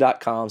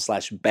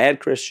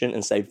legacybox.com/badchristian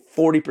and save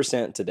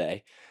 40%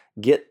 today.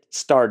 Get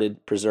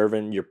started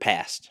preserving your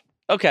past.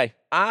 Okay,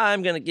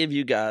 I'm going to give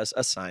you guys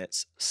a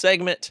science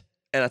segment,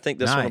 and I think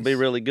this one will be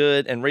really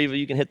good. And Reva,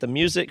 you can hit the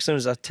music as soon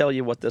as I tell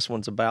you what this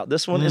one's about.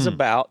 This one is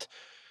about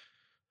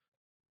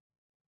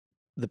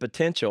the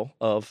potential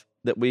of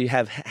that we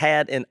have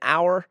had in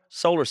our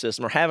solar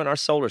system, or have in our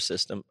solar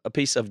system, a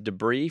piece of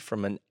debris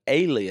from an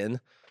alien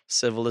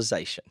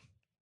civilization.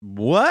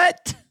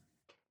 What?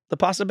 The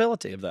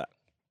possibility of that.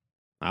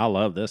 I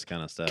love this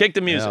kind of stuff. Kick the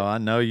music. Yeah, I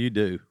know you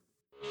do.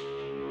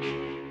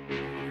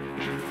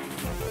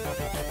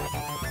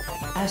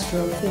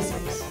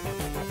 Astrophysics,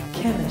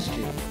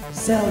 chemistry,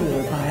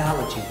 cellular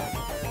biology,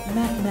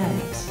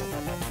 mathematics,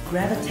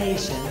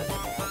 gravitation,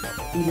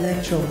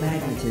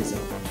 electromagnetism,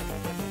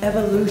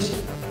 evolution.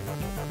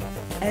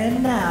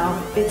 And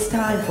now it's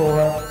time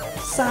for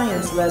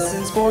science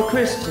lessons for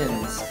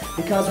Christians,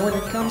 because when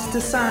it comes to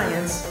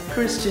science,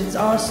 Christians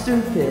are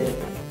stupid.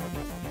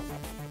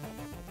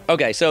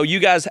 Okay, so you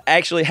guys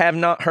actually have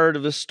not heard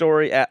of this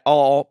story at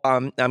all.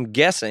 I'm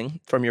guessing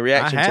from your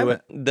reaction to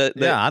it.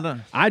 I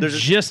don't. I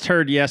just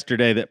heard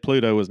yesterday that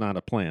Pluto was not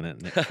a planet,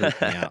 and it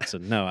freaked me out. So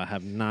no, I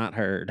have not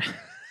heard.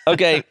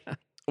 Okay,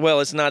 well,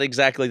 it's not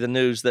exactly the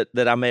news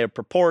that I may have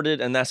purported,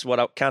 and that's what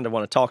I kind of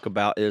want to talk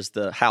about, is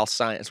how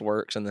science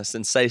works and the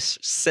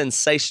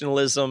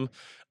sensationalism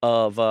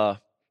of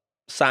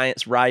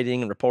science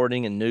writing and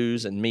reporting and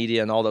news and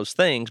media and all those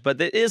things. But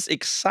it is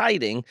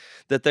exciting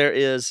that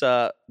this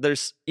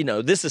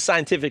is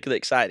scientifically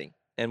exciting,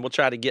 and we'll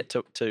try to get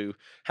to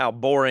how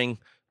boring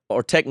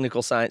or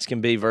technical science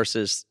can be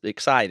versus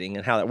exciting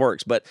and how that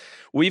works. But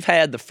we've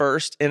had the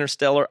first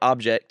interstellar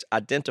object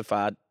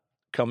identified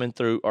coming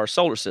through our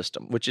solar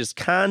system, which is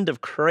kind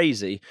of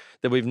crazy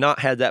that we've not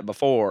had that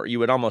before. You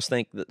would almost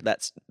think that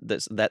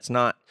that's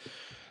not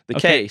the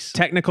case.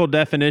 Technical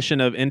definition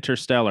of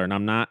interstellar, and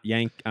I'm not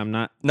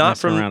Not messing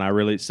from around. I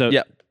really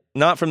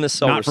not from this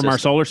solar not from system. our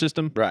solar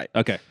system. Right.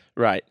 Okay.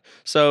 Right.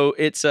 So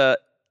it's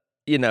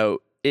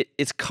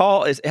it's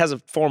called, it has a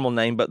formal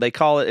name, but they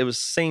call it was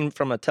seen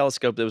from a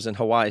telescope that was in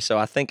Hawaii. So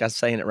I think I'm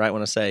saying it right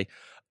when I say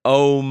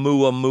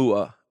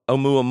Oumuamua.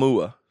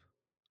 Oumuamua.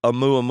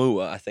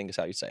 Oumuamua, I think is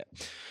how you say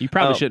it. You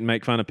probably shouldn't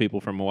make fun of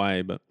people from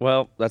Hawaii, but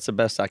Well, that's the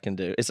best I can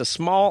do. It's a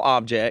small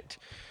object.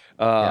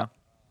 Let's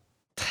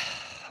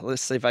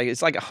see if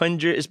it's like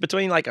 100. It's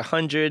between like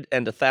 100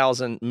 and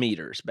 1,000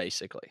 meters,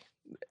 basically.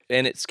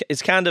 And it's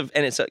kind of,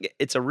 and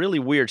it's a really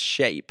weird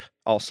shape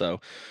also.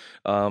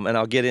 And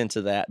I'll get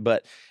into that,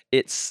 but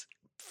it's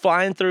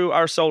flying through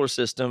our solar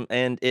system,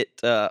 and it.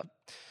 Let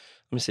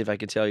me see if I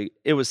can tell you.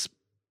 It was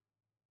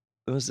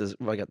this?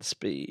 I got the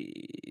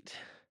speed.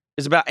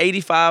 It's about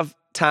 85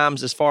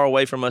 times as far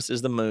away from us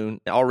as the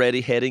moon,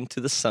 already heading to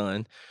the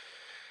sun,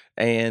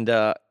 and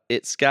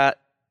it's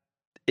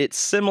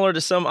similar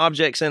to some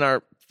objects in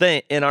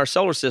our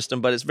solar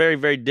system, but it's very,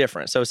 very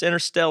different. So it's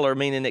interstellar,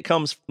 meaning it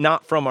comes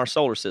not from our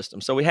solar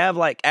system. So we have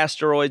like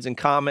asteroids and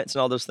comets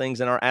and all those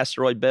things in our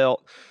asteroid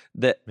belt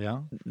that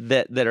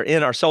are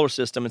in our solar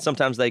system, and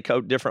sometimes they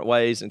go different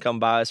ways and come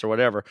by us or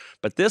whatever.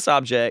 But this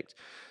object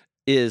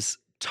is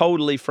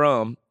totally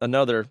from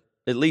another,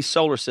 at least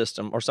solar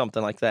system or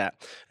something like that,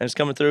 and it's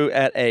coming through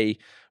at a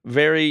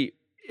very.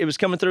 It was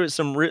coming through at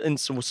some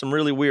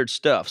really weird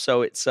stuff.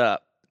 So it's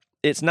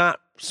not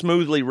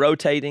smoothly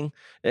rotating.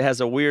 It has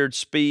a weird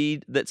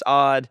speed that's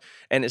odd,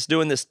 and it's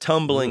doing this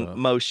tumbling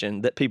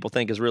motion that people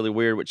think is really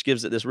weird, which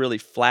gives it this really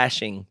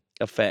flashing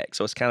effect.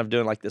 So it's kind of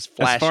doing like this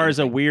flashing. As far as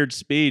thing. a weird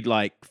speed,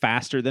 like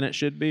faster than it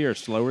should be, or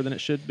slower than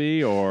it should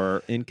be,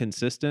 or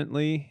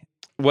inconsistently.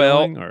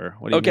 Going, or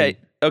what do you mean?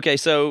 Okay.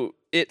 So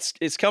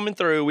it's coming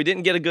through. We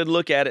didn't get a good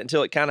look at it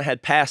until it kind of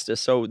had passed us.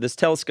 So this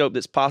telescope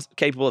that's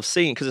capable of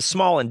seeing, because it's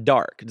small and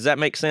dark. Does that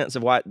make sense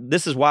of why?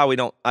 This is why we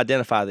don't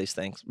identify these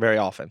things very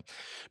often,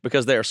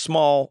 because they are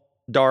small,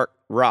 dark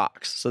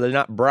rocks. So they're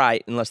not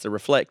bright unless they're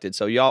reflected.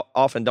 So y'all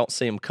often don't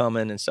see them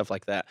coming and stuff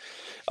like that.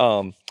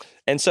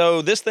 And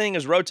so this thing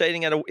is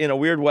rotating in a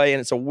weird way, and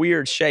it's a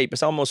weird shape.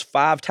 It's almost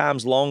 5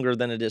 times longer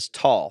than it is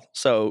tall.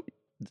 So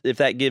if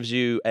that gives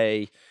you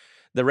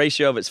the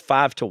ratio of it's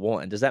 5 to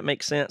 1. Does that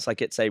make sense?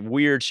 Like it's a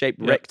weird shaped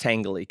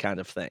rectangle-y kind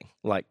of thing.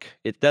 Like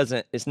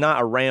it's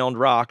not a round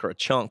rock or a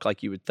chunk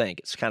like you would think.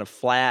 It's kind of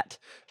flat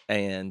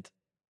and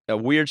a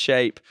weird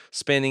shape,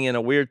 spinning in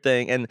a weird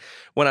thing. And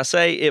when I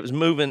say it was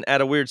moving at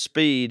a weird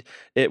speed,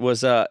 it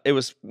was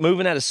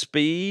moving at a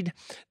speed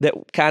that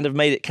kind of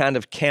made it kind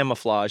of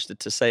camouflaged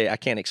to say, I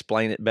can't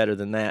explain it better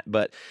than that,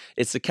 but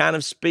it's the kind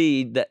of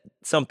speed that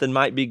something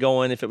might be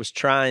going if it was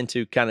trying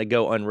to kind of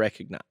go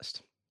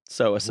unrecognized.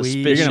 So a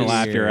suspicious. You're gonna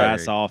laugh your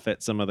ass off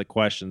at some of the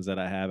questions that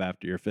I have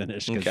after you're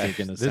finished, because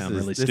you're gonna sound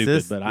really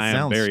stupid, but I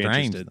am very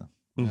interested.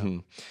 Mm-hmm.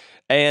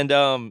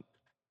 And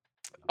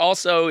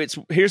also,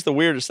 here's the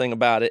weirdest thing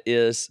about it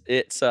is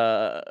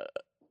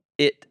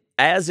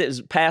as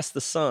it's past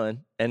the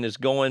sun and is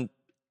going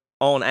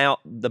on out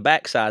the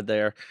backside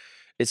there,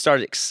 it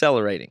started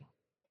accelerating.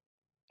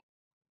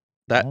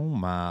 Oh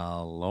my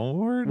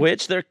Lord!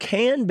 Which there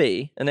can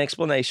be an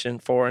explanation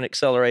for an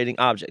accelerating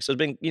object. So it's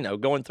been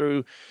going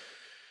through.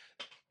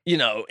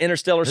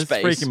 Interstellar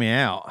space. It's freaking me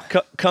out.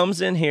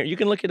 Comes in here. You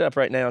can look it up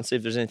right now and see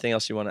if there's anything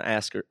else you want to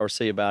ask or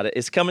see about it.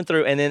 It's coming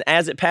through, and then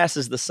as it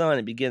passes the sun,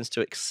 it begins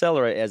to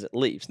accelerate as it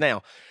leaves.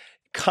 Now,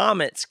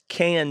 comets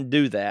can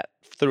do that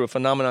through a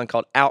phenomenon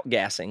called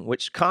outgassing,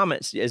 which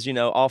comets, as you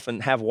know,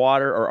 often have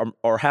water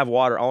or have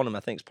water on them.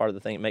 I think is part of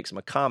the thing that makes them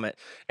a comet.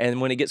 And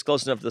when it gets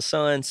close enough to the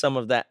sun, some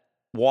of that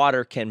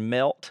water can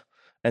melt.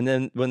 And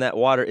then when that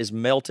water is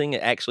melting,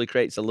 it actually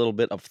creates a little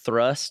bit of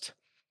thrust.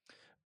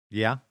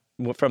 Yeah.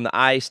 From the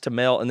ice to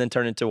melt and then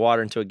turn into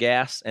water into a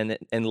gas, and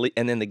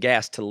then the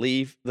gas to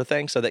leave the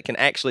thing, so that can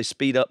actually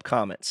speed up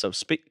comets. So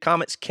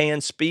comets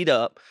can speed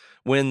up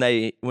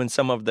when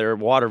some of their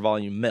water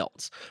volume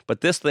melts,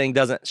 but this thing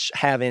doesn't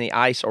have any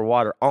ice or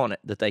water on it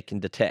that they can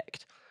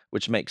detect,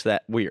 which makes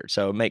that weird.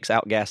 So it makes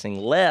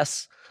outgassing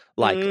less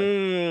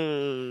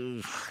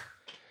likely.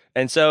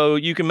 And so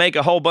you can make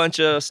a whole bunch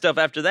of stuff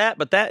after that,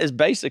 but that is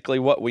basically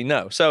what we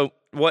know. So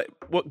what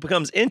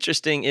becomes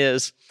interesting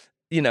is,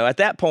 at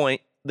that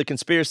point, the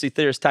conspiracy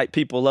theorist type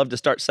people love to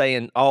start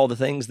saying all the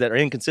things that are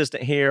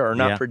inconsistent here or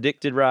not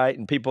predicted right,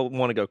 and people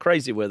want to go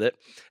crazy with it.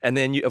 And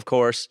then, you'd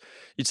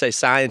say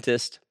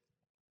scientists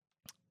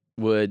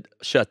would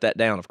shut that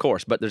down, of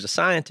course. But there's a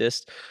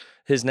scientist,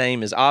 his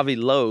name is Avi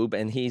Loeb,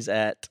 and he's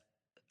at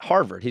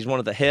Harvard. He's one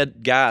of the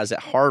head guys at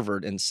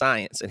Harvard in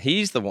science, and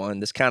he's the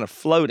one that's kind of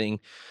floating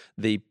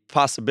the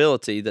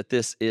possibility that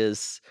this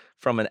is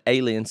from an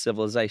alien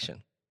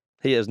civilization.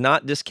 He has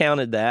not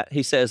discounted that.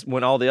 He says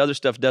when all the other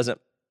stuff doesn't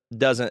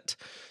doesn't,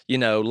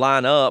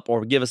 line up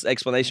or give us the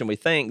explanation we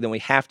think, then we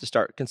have to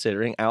start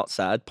considering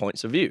outside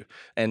points of view.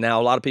 And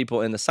now a lot of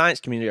people in the science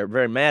community are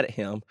very mad at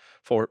him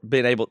for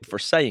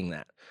saying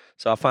that.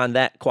 So I find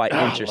that quite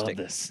interesting. I love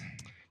this.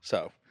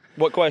 So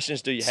what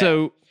questions do you have?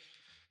 So,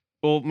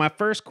 well, my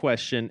first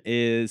question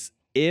is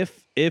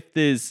if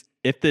this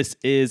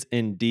is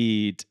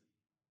indeed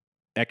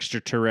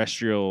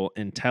extraterrestrial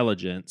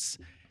intelligence.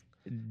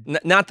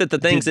 Not that the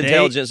thing's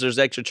intelligence, there's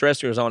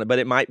extraterrestrials on it,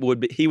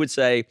 but he would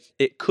say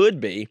it could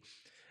be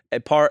a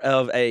part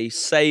of a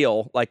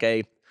sail, like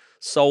a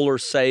solar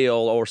sail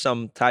or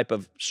some type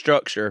of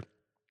structure,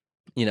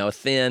 a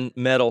thin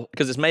metal,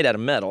 because it's made out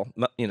of metal,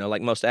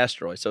 like most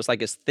asteroids. So it's like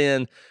this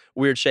thin,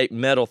 weird-shaped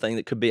metal thing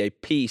that could be a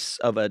piece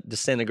of a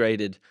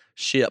disintegrated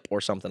ship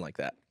or something like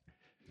that.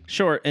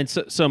 Sure. And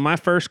so my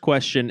first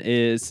question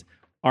is,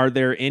 are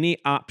there any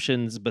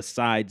options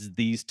besides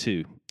these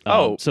two?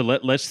 So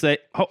let's say,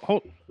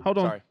 hold on.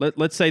 Sorry.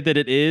 Let's say that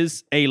it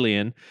is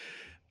alien.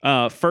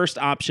 First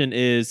option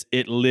is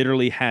it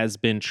literally has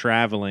been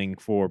traveling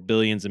for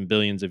billions and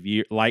billions of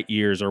light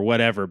years or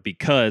whatever,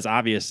 because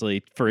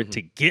obviously for it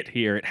to get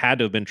here, it had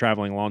to have been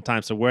traveling a long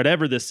time. So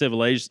whatever this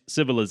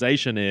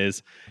civilization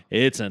is,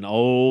 it's an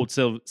old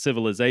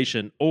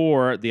civilization.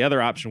 Or the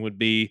other option would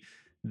be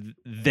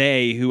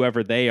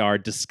whoever they are,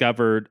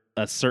 discovered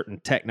a certain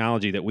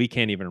technology that we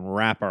can't even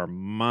wrap our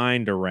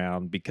mind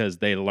around because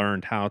they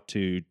learned how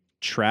to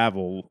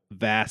travel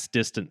vast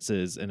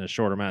distances in a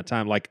short amount of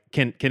time. Like,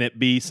 can it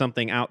be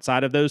something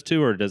outside of those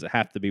two, or does it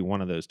have to be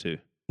one of those two?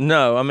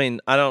 No,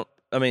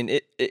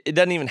 it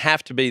doesn't even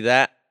have to be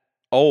that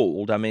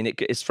old.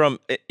 It's from,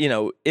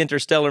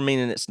 interstellar,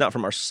 meaning it's not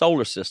from our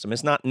solar system.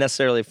 It's not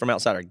necessarily from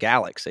outside our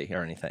galaxy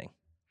or anything.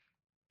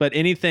 But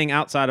anything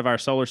outside of our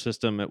solar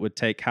system, it would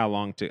take how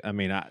long to?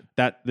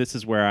 This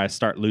is where I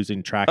start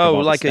losing track. Of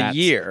all like the a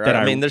year.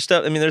 There's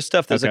stuff. There's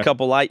stuff that's a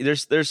couple light.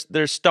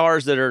 There's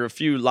stars that are a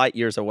few light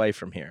years away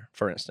from here,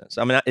 for instance.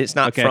 It's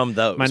not from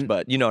those,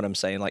 but you know what I'm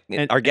saying. Like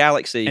our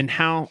galaxy. And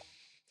how?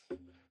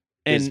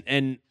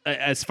 And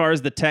as far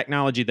as the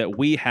technology that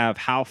we have,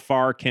 how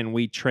far can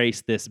we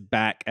trace this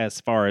back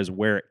as far as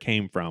where it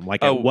came from?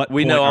 Like, at what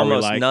we point know are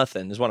almost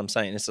nothing is what I'm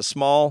saying. It's a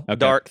small,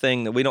 dark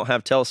thing that we don't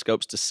have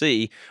telescopes to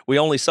see. We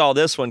only saw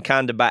this one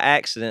kind of by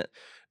accident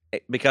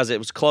because it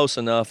was close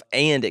enough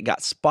and it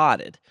got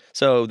spotted.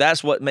 So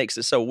that's what makes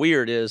it so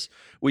weird, is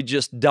we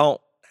just don't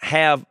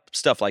have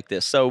stuff like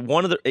this. So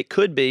it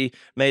could be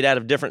made out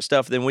of different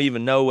stuff than we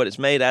even know what it's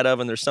made out of,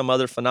 and there's some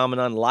other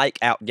phenomenon like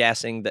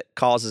outgassing that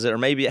causes it, or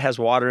maybe it has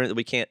water in it that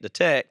we can't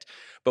detect,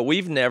 but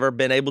we've never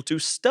been able to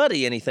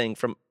study anything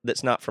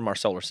that's not from our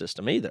solar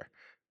system either,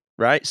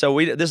 right? So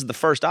this is the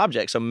first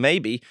object, so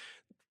maybe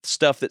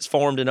stuff that's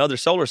formed in other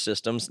solar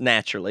systems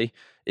naturally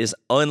is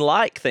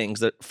unlike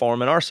things that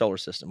form in our solar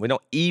system. We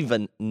don't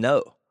even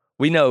know.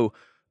 We know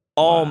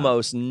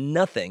almost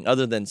nothing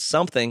other than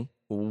something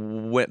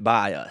went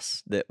by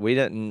us that we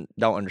don't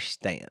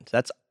understand.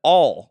 That's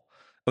all.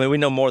 We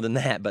know more than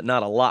that, but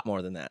not a lot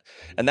more than that.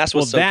 And that's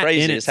what's so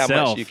crazy, is how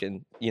much you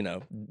can,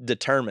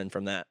 determine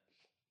from that.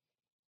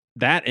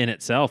 That in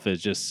itself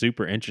is just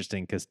super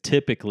interesting, because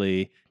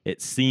typically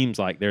it seems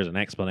like there's an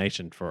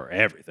explanation for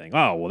everything.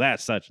 Oh, well,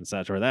 that's such and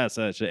such, or that's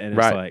such, and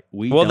it's like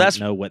we don't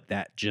know what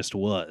that just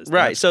was.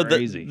 Right. That's so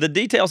crazy. The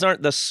details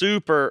aren't the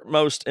super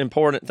most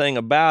important thing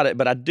about it,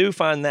 but I do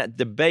find that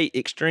debate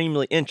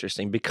extremely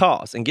interesting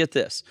because, and get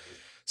this,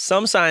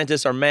 some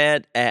scientists are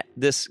mad at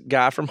this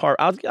guy from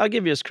Harvard. I'll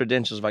give you his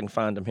credentials if I can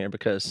find him here,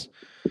 because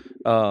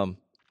why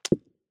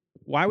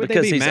would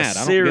they be he's mad? a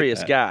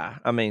serious guy.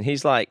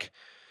 He's like.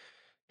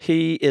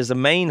 He is the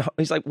main.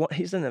 He's like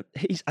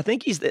I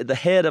think he's the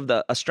head of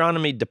the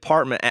astronomy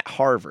department at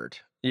Harvard,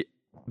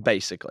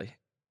 basically.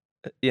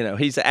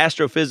 He's an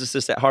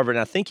astrophysicist at Harvard,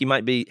 and I think he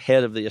might be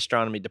head of the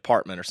astronomy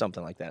department or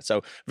something like that.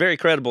 So very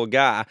credible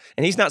guy.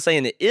 And he's not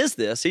saying it is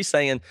this. He's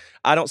saying,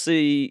 I don't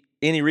see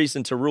any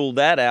reason to rule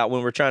that out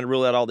when we're trying to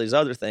rule out all these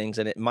other things,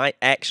 and it might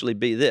actually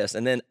be this.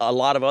 And then a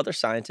lot of other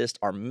scientists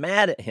are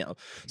mad at him.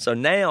 So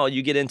now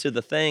you get into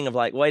the thing of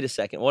like, wait a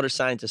second, what are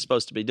scientists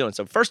supposed to be doing?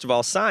 So first of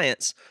all,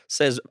 science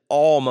says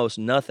almost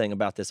nothing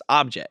about this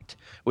object,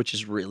 which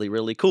is really,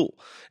 really cool.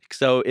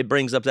 So it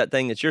brings up that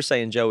thing that you're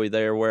saying, Joey,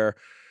 there, where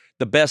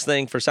the best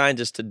thing for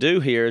scientists to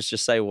do here is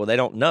just say, well, they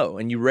don't know.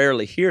 And you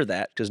rarely hear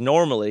that, because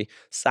normally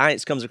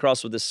science comes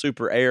across with this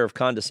super air of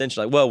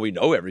condescension, like, well, we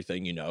know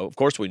everything, Of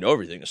course we know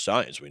everything. It's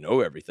science. We know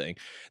everything.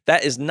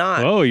 That is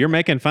not. Oh, you're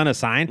making fun of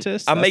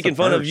scientists? I'm making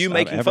fun of you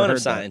making fun of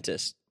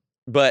scientists.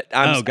 But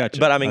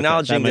I'm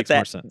acknowledging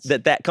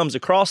that comes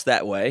across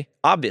that way,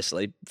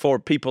 obviously, for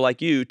people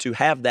like you to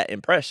have that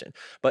impression.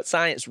 But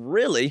science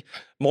really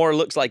more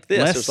looks like this.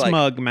 Less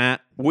smug, Matt.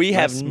 We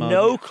have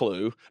no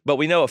clue, but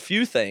we know a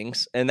few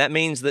things, and that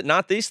means that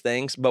not these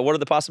things, but what are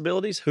the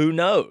possibilities? Who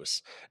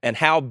knows? And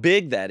how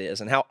big that is,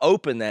 and how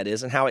open that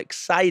is, and how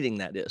exciting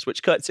that is,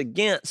 which cuts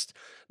against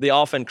the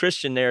often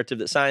Christian narrative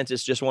that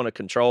scientists just want to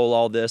control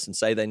all this and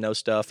say they know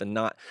stuff and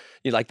not,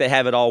 like they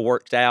have it all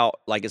worked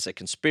out, like it's a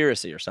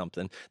conspiracy or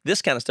something.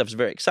 This kind of stuff is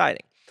very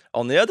exciting.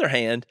 On the other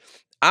hand,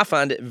 I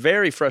find it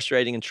very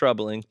frustrating and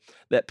troubling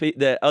that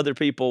that other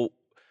people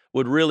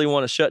would really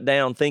want to shut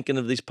down thinking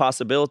of these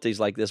possibilities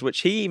like this,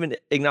 which he even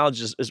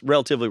acknowledges is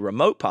relatively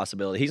remote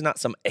possibility. He's not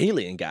some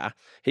alien guy.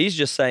 He's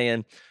just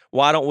saying,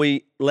 why don't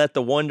we let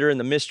the wonder and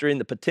the mystery and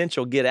the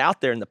potential get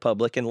out there in the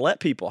public and let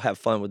people have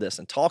fun with this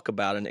and talk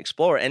about it and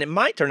explore it? And it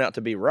might turn out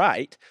to be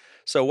right.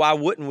 So why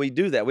wouldn't we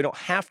do that? We don't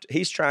have to.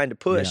 He's trying to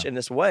push in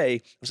this way.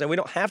 I'm saying we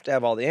don't have to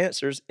have all the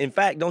answers. In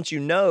fact, don't you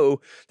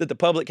know that the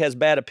public has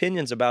bad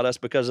opinions about us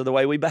because of the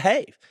way we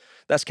behave?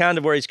 That's kind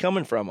of where he's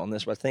coming from on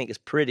this, what I think is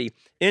pretty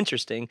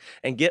interesting.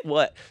 And get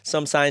what?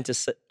 Some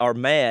scientists are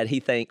mad, he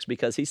thinks,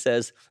 because he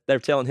says they're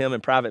telling him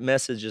in private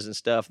messages and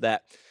stuff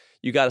that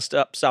you got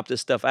to stop this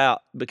stuff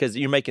out because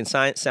you're making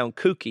science sound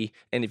kooky.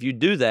 And if you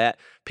do that,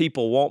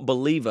 people won't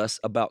believe us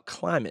about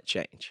climate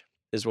change,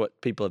 is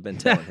what people have been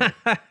telling him.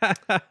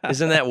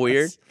 Isn't that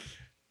weird?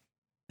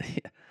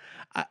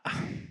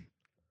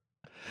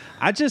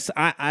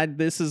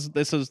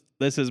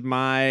 This is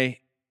my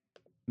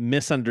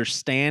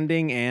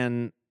misunderstanding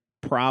and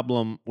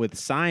problem with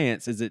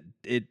science is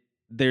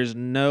there's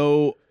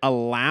no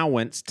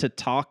allowance to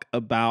talk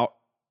about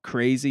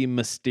crazy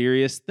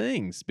mysterious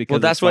things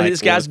because that's what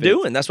this guy's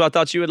doing. That's why I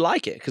thought you would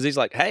like it because he's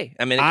like, hey,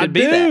 I mean, it could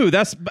be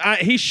that.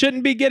 He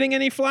shouldn't be getting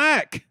any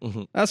flack.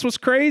 Mm-hmm. That's what's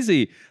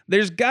crazy.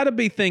 There's got to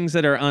be things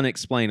that are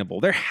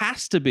unexplainable. There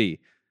has to be.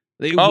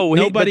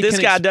 But this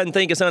guy doesn't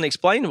think it's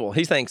unexplainable.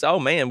 He thinks, oh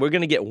man, we're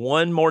going to get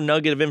one more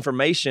nugget of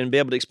information, be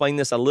able to explain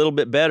this a little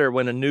bit better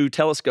when a new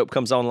telescope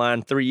comes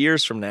online 3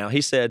 years from now.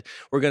 He said,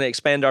 we're going to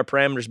expand our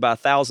parameters by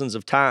thousands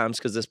of times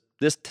because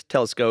this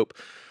telescope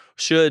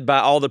should, by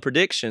all the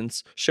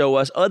predictions, show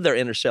us other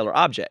interstellar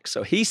objects.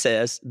 So he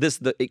says, this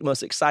is the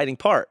most exciting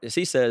part, is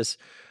he says,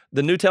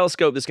 the new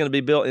telescope that's going to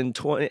be built in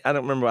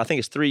I think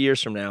it's 3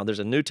 years from now, there's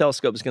a new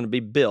telescope that's going to be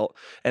built,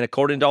 and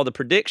according to all the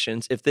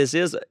predictions, if this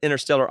is an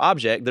interstellar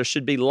object, there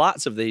should be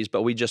lots of these,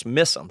 but we just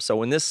miss them. So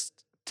when this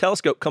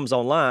telescope comes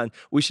online,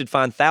 we should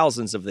find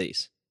thousands of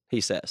these, he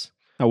says.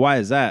 Now, why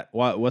is that?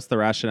 What's the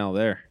rationale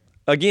there?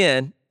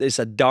 Again, it's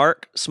a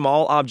dark,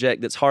 small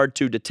object that's hard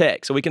to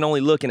detect, so we can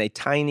only look in a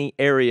tiny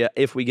area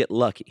if we get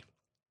lucky,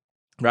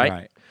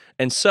 right?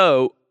 And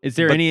so... Is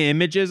there any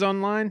images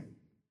online?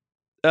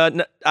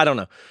 No, I don't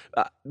know.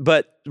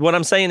 But what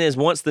I'm saying is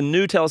once the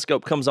new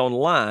telescope comes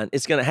online,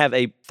 it's going to have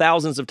a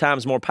thousands of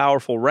times more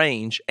powerful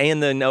range, and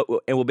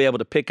we'll be able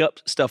to pick up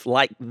stuff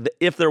like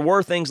if there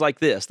were things like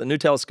this, the new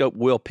telescope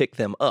will pick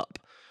them up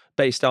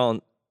based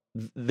on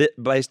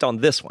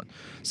this one.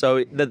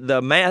 So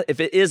the math, if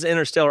it is an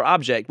interstellar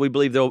object, we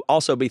believe there will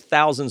also be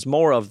thousands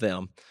more of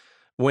them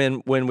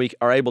when we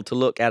are able to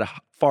look at a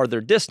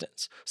farther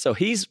distance. So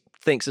he's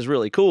thinks is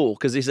really cool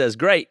because he says,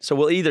 great, so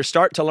we'll either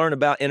start to learn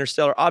about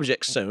interstellar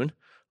objects soon,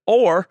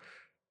 or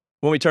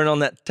when we turn on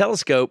that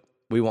telescope,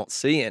 we won't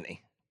see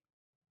any.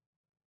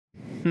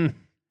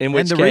 In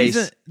which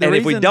case,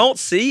 if we don't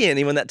see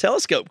any when that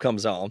telescope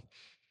comes on,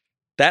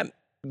 that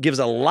gives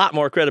a lot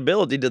more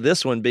credibility to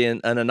this one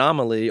being an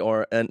anomaly,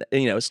 or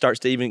starts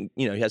to even,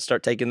 you have to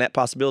start taking that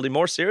possibility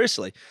more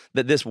seriously,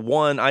 that this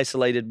one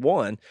isolated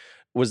one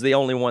was the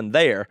only one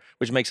there,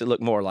 which makes it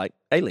look more like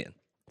alien.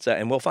 So,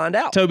 and we'll find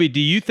out. Toby, do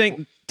you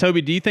think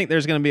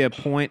there's going to be a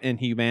point in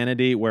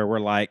humanity where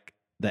we're like,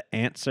 the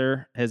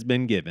answer has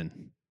been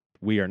given?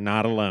 We are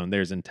not alone.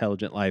 There's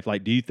intelligent life.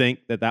 Like, do you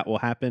think that will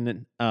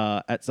happen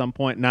at some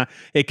point? Now,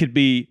 it could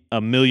be a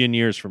million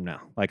years from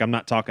now. Like, I'm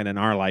not talking in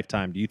our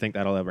lifetime. Do you think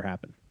that'll ever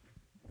happen?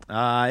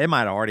 It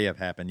might already have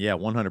happened. Yeah,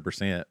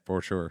 100%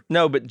 for sure.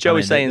 No, but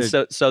Joey's saying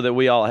so that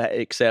we all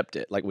accept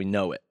it, like we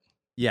know it.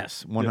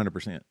 Yes,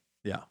 100%.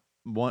 Yeah.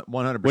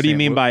 100%. What do you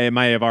mean by it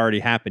might have already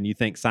happened? You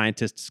think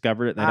scientists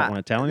discovered it and they don't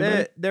want to tell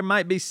anybody? There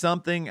might be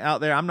something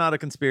out there. I'm not a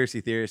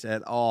conspiracy theorist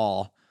at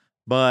all,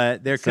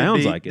 but there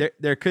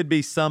could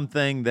be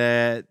something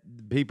that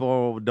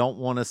people don't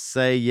want to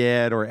say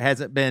yet, or it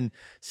hasn't been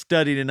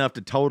studied enough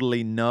to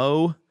totally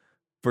know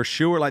for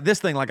sure. Like this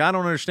thing, like I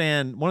don't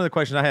understand. One of the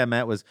questions I had,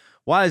 Matt, was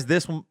why is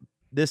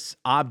this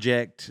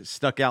object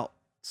stuck out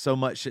so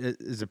much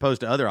as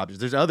opposed to other objects?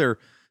 There's other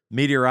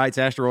meteorites,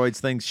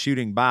 asteroids, things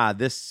shooting by.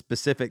 This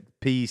specific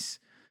piece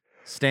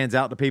stands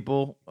out to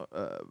people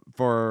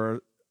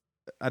for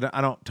I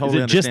don't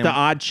totally understand. Is it just the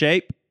odd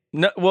shape?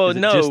 No, well,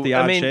 no. Just the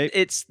odd shape?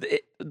 It's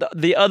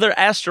the other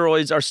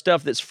asteroids are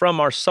stuff that's from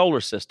our solar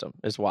system.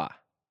 Is why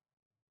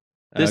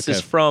this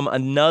is from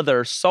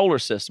another solar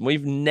system.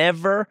 We've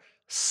never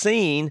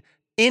seen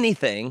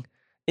anything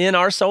in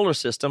our solar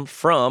system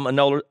from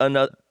another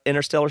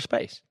interstellar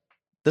space.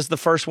 This is the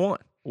first one.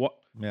 What?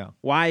 Yeah.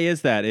 Why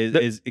is that?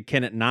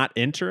 Can it not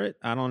enter it?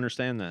 I don't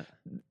understand that.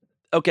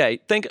 Okay.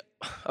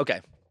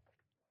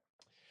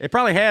 It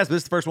probably has, but this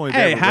is the first one we've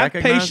ever recognized.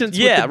 Have patience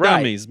with the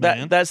dummies,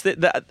 man.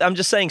 I'm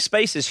just saying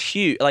space is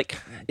huge. Like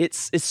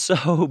it's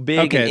so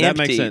big and that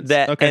empty makes sense.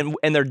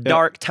 and they're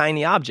dark,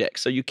 tiny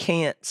objects, so you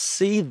can't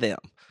see them.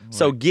 Right.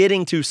 So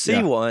getting to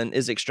see one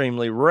is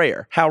extremely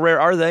rare. How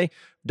rare are they?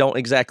 Don't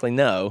exactly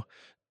know.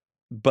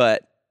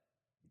 But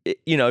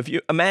if you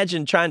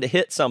imagine trying to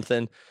hit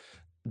something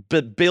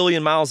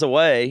billion miles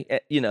away,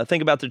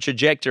 think about the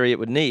trajectory it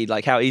would need,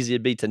 like how easy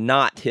it'd be to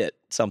not hit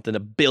something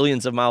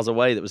billions of miles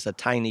away that was a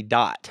tiny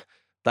dot.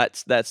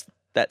 That's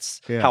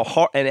how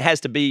hard, and it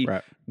has to be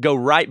go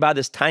right by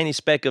this tiny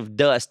speck of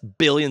dust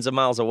billions of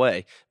miles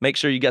away. Make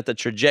sure you got the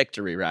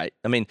trajectory right.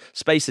 I mean,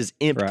 space is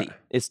empty. Right.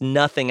 It's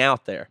nothing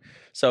out there.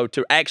 So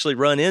to actually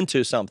run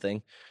into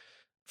something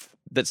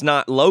that's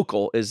not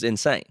local is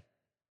insane.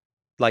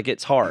 Like,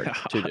 it's hard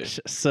to do.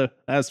 So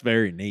that's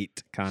very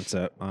neat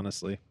concept,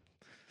 honestly.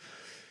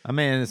 I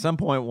mean, at some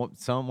point, one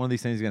of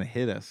these things is going to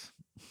hit us.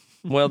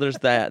 Well, there's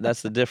that.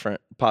 That's the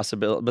different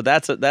possibility. But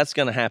that's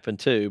going to happen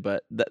too.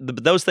 But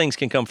those things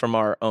can come from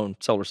our own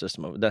solar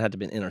system. It doesn't have to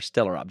be an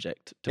interstellar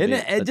object.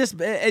 It just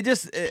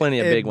plenty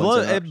of big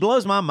ones. It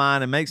blows my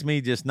mind and makes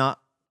me just not.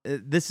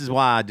 This is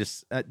why I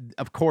just.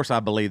 Of course,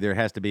 I believe there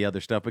has to be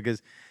other stuff,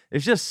 because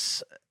it's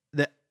just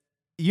the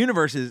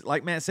universe is,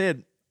 like Matt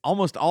said,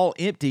 almost all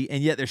empty,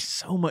 and yet there's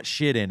so much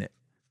shit in it.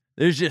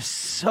 There's just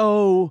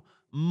so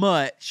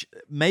much,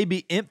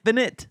 maybe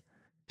infinite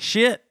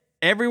shit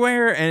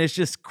everywhere, and it's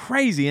just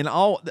crazy. And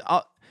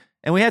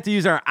and we have to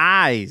use our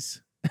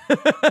eyes.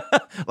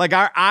 Like,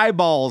 our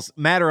eyeballs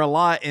matter a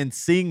lot in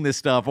seeing this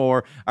stuff,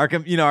 or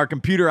our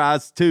computer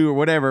eyes too, or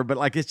whatever. But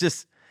like,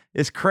 it's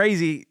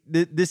crazy.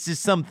 This is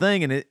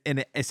something,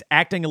 and it's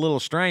acting a little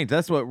strange.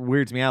 That's what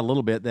weirds me out a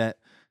little bit. That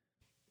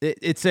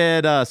it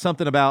said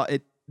something about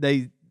it.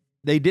 They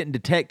didn't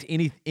detect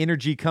any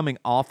energy coming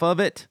off of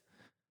it.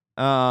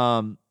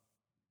 Let's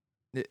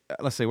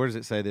see, where does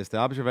it say this? The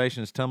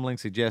observations tumbling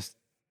suggest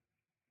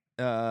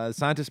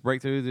scientists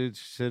breakthrough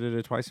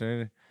twice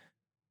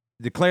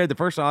declared the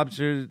first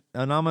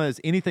anomaly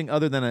is anything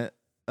other than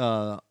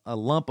a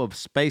lump of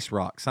space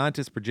rock.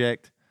 Scientists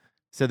project,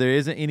 so there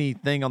isn't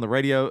anything on the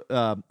radio.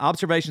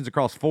 Observations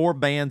across 4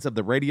 bands of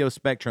the radio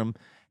spectrum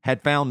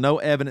had found no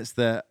evidence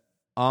that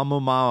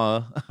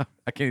Oumuamua,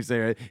 I can't even say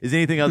it, is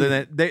anything other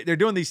than they're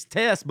doing these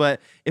tests.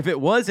 But if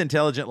it was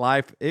intelligent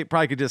life, it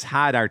probably could just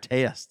hide our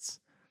tests.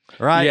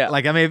 Right? Yeah.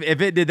 Like, I mean,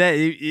 if it did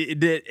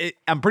that,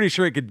 I'm pretty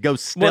sure it could go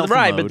stealth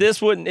right, mode. but this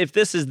wouldn't. If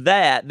this is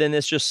that, then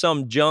it's just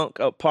some junk,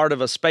 part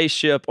of a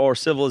spaceship or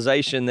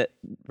civilization that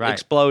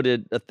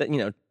exploded,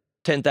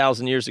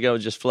 10,000 years ago,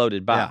 just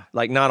floated by,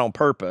 like, not on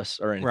purpose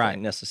or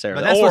anything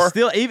necessarily. But that's what's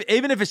still,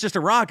 even if it's just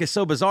a rock, it's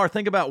so bizarre.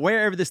 Think about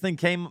wherever this thing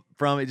came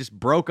from. It just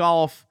broke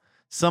off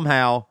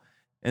somehow,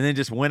 and then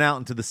just went out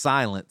into the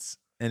silence,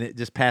 and it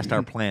just passed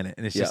our planet.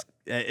 And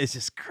it's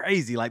just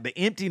crazy. Like, the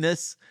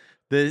emptiness.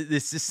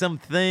 This is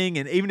something,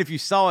 and even if you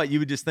saw it, you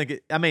would just think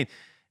it. I mean,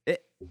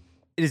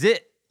 does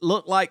it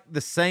look like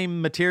the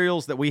same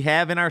materials that we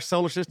have in our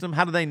solar system?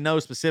 How do they know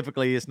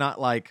specifically it's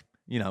not like,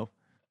 the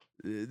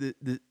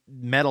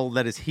metal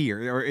that is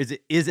here, or is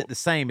it the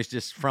same? It's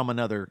just from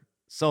another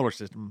solar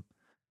system.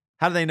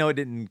 How do they know it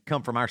didn't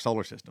come from our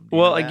solar system?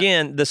 Well,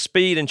 again, the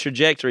speed and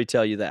trajectory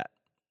tell you that.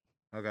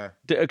 Okay.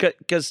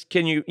 Because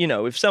can you,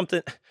 if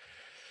something.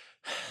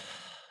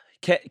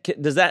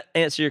 Does that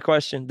answer your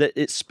question? That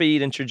its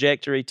speed and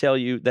trajectory tell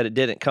you that it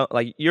didn't come?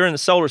 Like, you're in the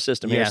solar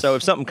system here, so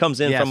if something comes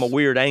in from a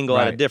weird angle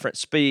at a different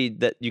speed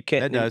that you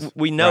can't,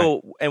 we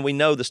know, and we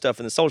know the stuff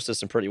in the solar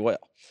system pretty well.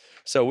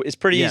 So it's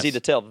pretty easy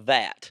to tell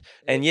that.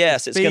 And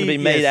yes, it's going to be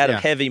made out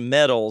of heavy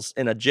metals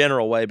in a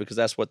general way, because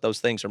that's what those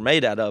things are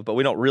made out of. But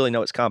we don't really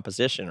know its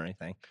composition or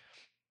anything.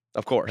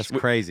 Of course. That's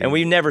crazy. And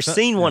we've never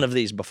seen one of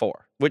these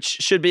before, which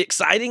should be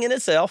exciting in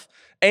itself.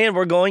 And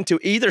we're going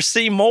to either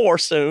see more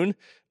soon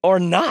or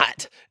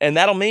not. And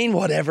that'll mean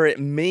whatever it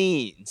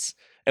means.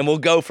 And we'll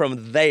go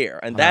from there.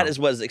 And that is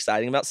what is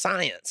exciting about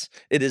science.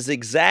 It is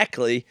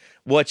exactly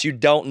what you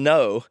don't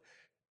know,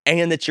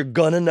 and that you're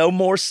going to know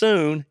more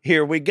soon.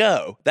 Here we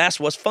go. That's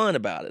what's fun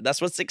about it.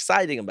 That's what's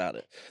exciting about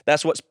it.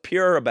 That's what's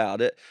pure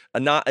about it,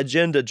 and not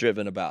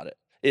agenda-driven about it,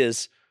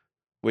 is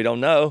we don't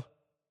know,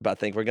 but I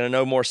think we're going to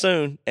know more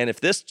soon. And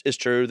if this is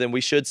true, then we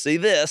should see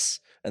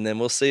this, and then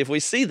we'll see if we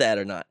see that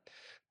or not.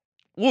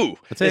 Woo.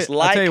 I'll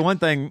tell you one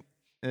thing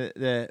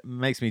that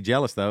makes me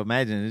jealous, though.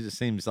 Imagine, it just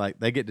seems like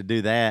they get to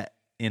do that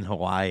in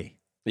Hawaii.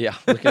 Yeah,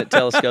 looking at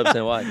telescopes in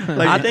Hawaii.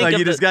 Like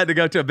you just got to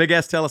go to a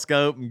big-ass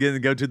telescope and get to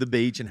go to the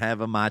beach and have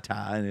a Mai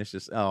Tai, and it's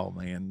just, oh,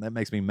 man, that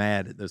makes me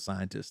mad at those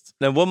scientists.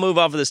 Now, we'll move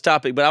off of this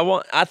topic,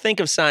 but I think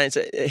of science,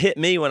 it hit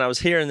me when I was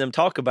hearing them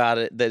talk about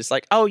it, that it's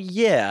like, oh,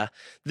 yeah,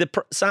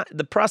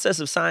 the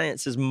process of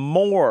science is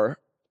more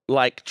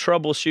like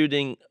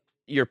troubleshooting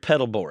your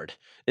pedal board.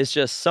 It's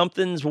just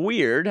something's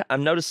weird. I've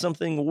noticed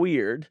something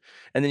weird.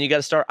 And then you got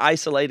to start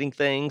isolating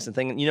things and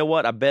thinking, you know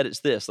what? I bet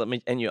it's this.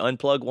 And you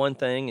unplug one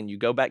thing and you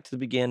go back to the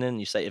beginning and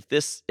you say, if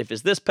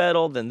it's this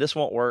pedal, then this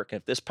won't work.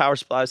 If this power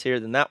supply is here,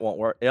 then that won't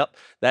work. Yep,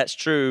 that's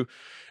true.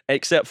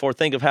 Except for,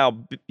 think of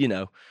how,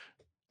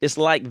 it's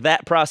like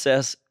that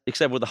process,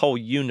 except with the whole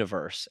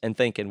universe, and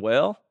thinking,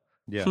 well,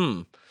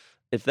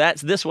 if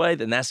that's this way,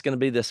 then that's going to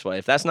be this way.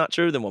 If that's not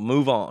true, then we'll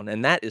move on.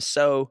 And that is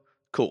so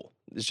cool.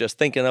 It's just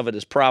thinking of it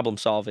as problem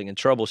solving and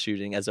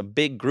troubleshooting as a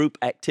big group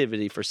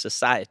activity for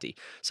society.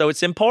 So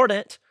it's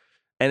important,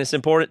 And it's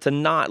important to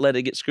not let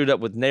it get screwed up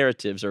with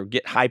narratives or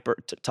get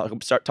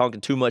start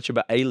talking too much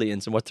about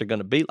aliens and what they're going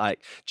to be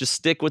like. Just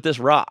stick with this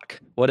rock.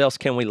 What else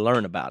can we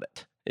learn about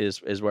it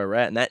is where we're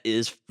at. And that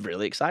is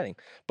really exciting.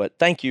 But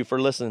thank you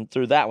for listening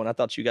through that one. I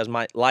thought you guys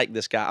might like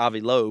this guy, Avi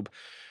Loeb,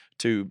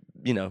 to,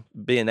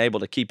 being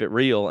able to keep it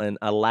real and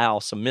allow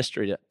some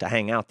mystery to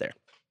hang out there.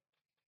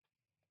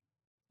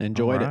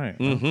 Enjoyed Right. it.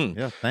 Mm-hmm.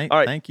 Yeah, All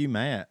right. thank you,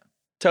 Matt.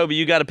 Toby,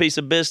 you got a piece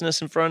of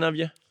business in front of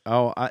you?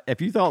 Oh,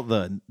 if you thought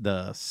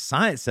the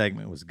science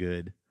segment was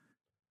good,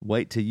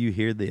 wait till you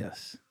hear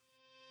this.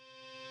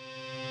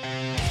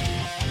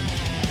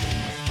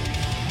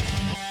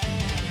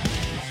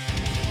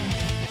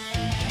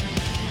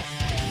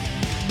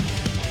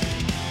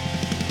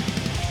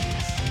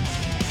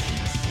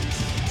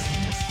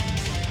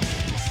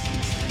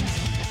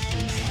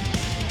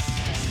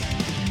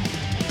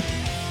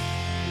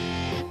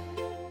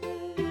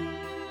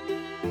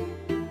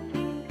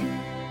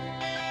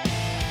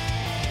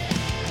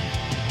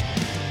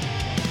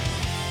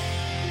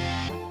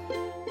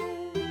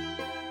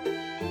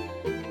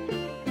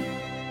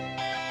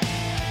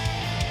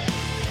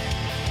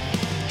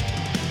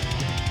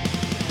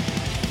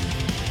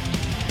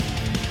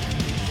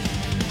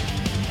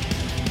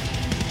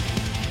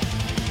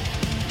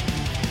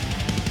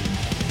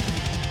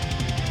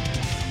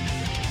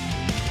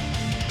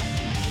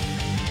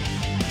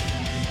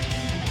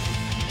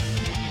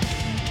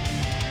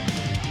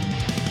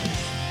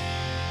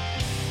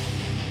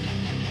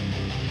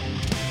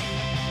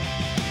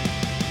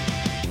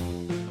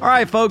 All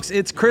right, folks,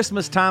 it's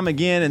Christmas time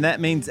again, and that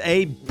means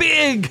a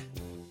big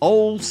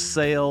old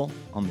sale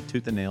on the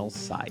Tooth and Nail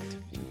site,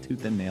 the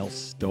Tooth and Nail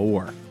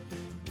store.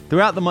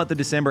 Throughout the month of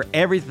December,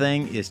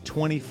 everything is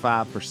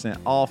 25%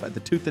 off at the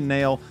Tooth and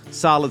Nail,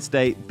 Solid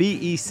State,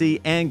 BEC,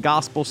 and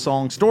Gospel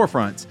Song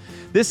storefronts.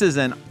 This is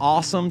an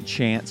awesome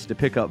chance to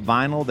pick up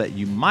vinyl that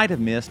you might have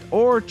missed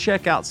or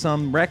check out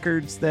some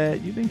records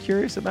that you've been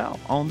curious about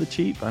on the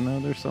cheap. I know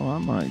there's some I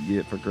might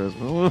get for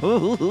Christmas.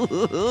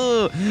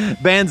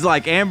 Bands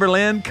like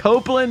Amberlynn,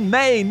 Copeland,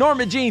 May,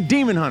 Norma Jean,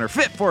 Demon Hunter,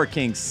 Fit for a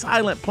King,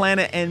 Silent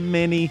Planet, and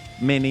many,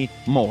 many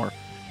more.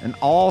 And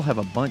all have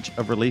a bunch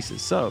of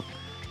releases. So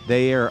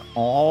they are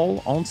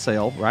all on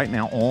sale right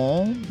now.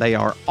 They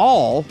are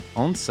all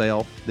on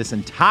sale this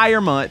entire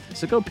month.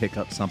 So go pick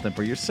up something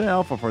for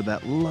yourself or for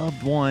that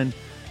loved one.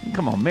 And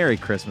come on, Merry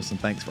Christmas, and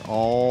thanks for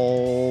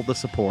all the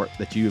support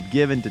that you have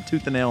given to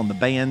Tooth and Nail and the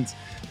bands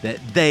that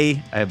they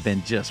have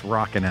been just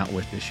rocking out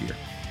with this year.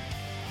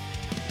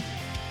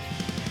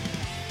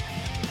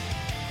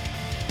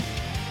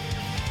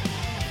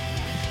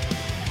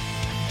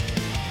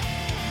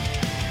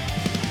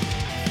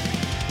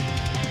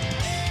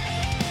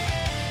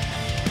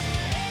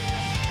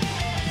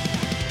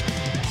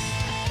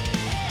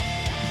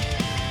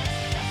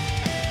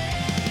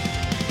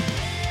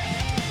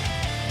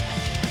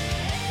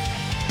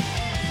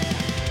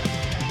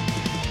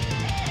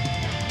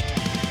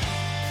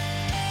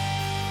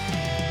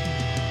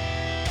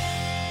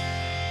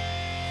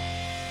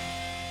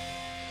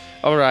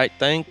 All right,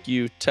 thank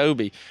you,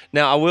 Toby.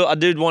 Now, I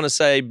did want to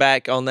say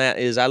back on that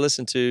is I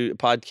listened to a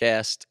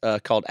podcast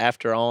called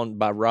After On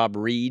by Rob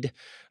Reed.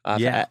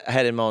 I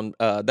had him on.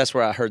 That's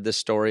where I heard this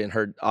story and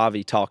heard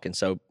Avi talking.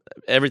 So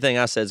everything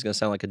I said is going to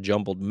sound like a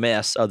jumbled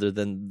mess, other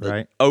than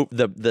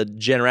the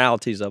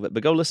generalities of it.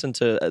 But go listen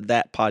to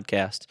that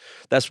podcast.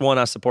 That's one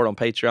I support on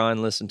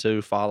Patreon. Listen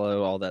to,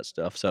 follow, all that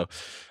stuff. So,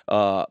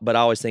 but I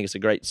always think it's a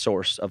great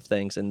source of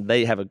things, and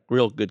they have a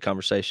real good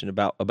conversation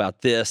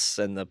about this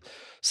and the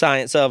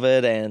science of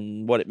it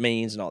and what it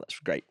means and all that's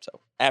great. So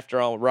After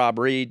On with Rob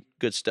Reed,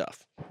 good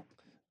stuff.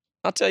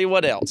 I'll tell you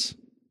what else.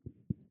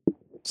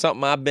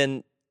 Something I've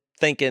been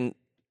thinking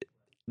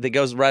that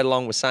goes right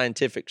along with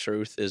scientific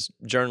truth is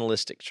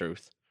journalistic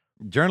truth.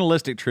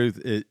 Journalistic truth,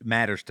 it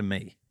matters to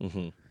me.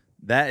 Mm-hmm.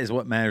 That is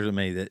what matters to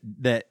me,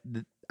 that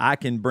I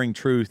can bring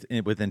truth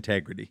with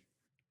integrity.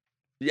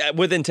 Yeah,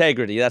 with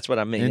integrity. That's what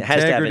I mean. It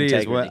has to have integrity.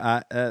 Is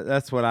what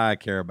that's what I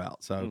care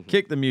about. So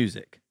kick the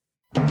music.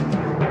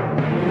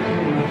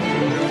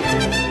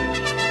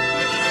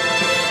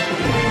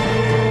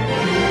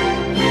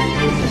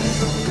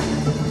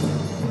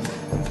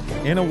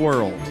 In a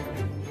world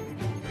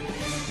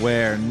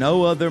where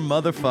no other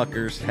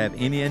motherfuckers have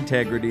any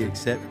integrity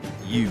except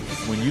you,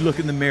 when you look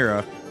in the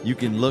mirror, you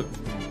can look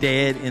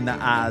dead in the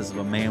eyes of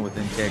a man with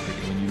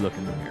integrity when you look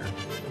in the mirror.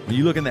 When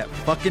you look in that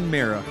fucking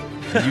mirror,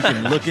 you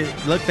can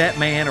look that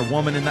man or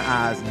woman in the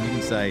eyes and you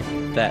can say,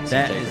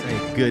 that is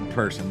a good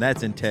person.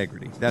 That's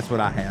integrity. That's what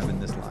I have in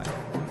this life.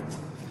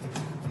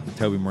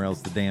 Toby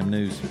Morell's The Damn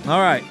News. All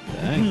right.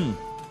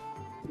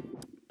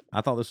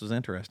 I thought this was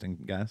interesting,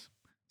 guys.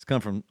 This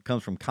comes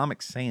from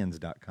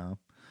comicsands.com.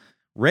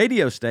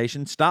 Radio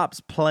station stops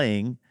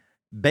playing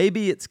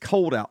Baby It's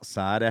Cold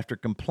Outside after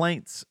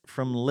complaints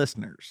from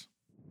listeners.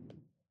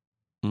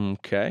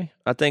 Okay.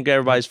 I think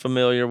everybody's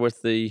familiar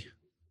with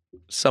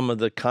some of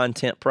the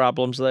content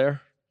problems there.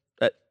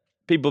 That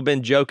people have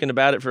been joking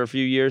about it for a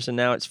few years, and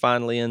now it's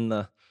finally on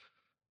the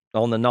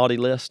naughty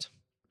list.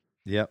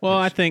 Yep. Well,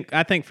 I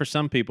think for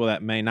some people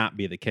that may not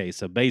be the case.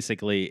 So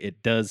basically,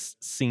 it does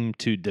seem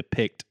to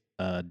depict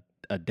a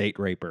date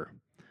raper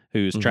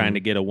who's trying to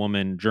get a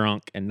woman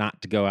drunk and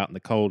not to go out in the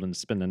cold and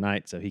spend the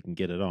night so he can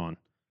get it on.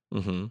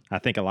 Mm-hmm. I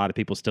think a lot of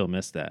people still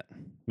miss that.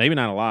 Maybe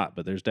not a lot,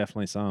 but there's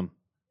definitely some.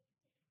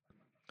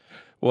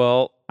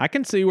 Well, I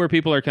can see where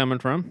people are coming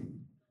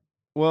from.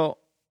 Well,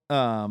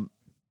 can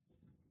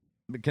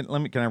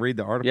I read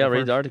the article? yeah, first?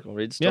 read the article,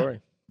 read the story.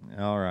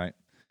 All right.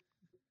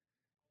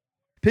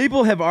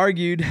 People have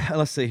argued.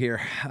 Let's see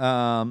here.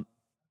 You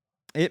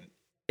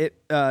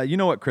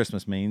know what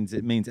Christmas means?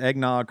 It means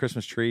eggnog,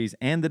 Christmas trees,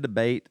 and the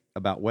debate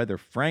about whether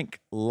Frank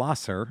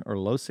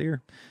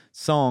Loesser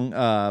song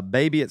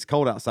 "Baby It's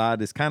Cold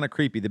Outside" is kind of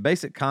creepy. The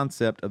basic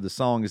concept of the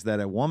song is that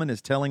a woman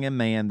is telling a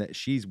man that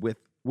she's with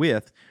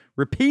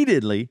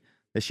repeatedly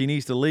that she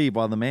needs to leave,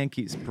 while the man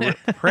keeps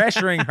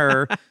pressuring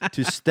her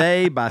to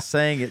stay by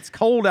saying it's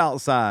cold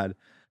outside.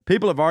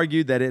 People have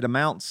argued that it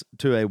amounts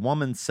to a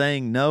woman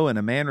saying no and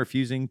a man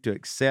refusing to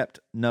accept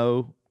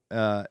no.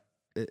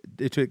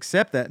 To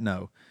accept that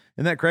no.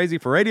 Isn't that crazy?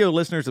 For radio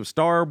listeners of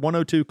Star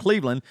 102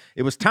 Cleveland,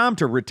 it was time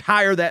to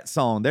retire that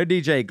song. Their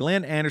DJ,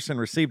 Glenn Anderson,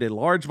 received a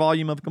large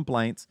volume of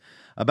complaints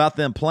about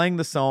them playing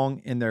the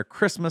song in their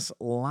Christmas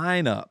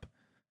lineup.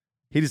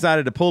 He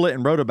decided to pull it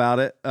and wrote about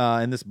it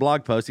in this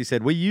blog post. He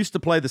said, "We used to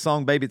play the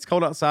song Baby It's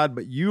Cold Outside,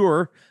 but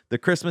you're the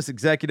Christmas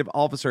executive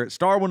officer at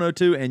Star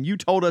 102, and you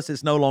told us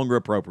it's no longer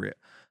appropriate.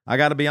 I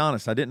got to be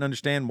honest, I didn't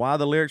understand why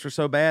the lyrics were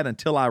so bad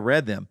until I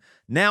read them.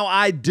 Now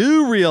I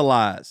do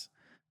realize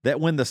that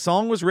when the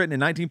song was written in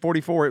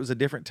 1944, it was a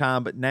different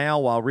time, but now,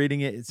 while reading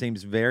it, it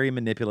seems very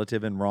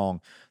manipulative and wrong.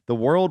 The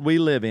world we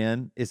live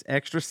in is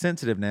extra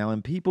sensitive now,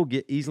 and people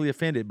get easily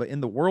offended. But in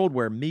the world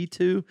where Me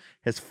Too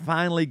has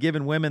finally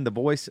given women the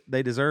voice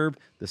they deserve,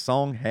 the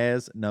song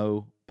has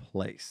no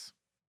place."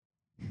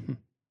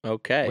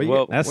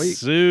 Okay. That's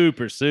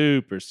super,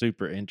 super,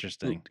 super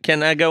interesting.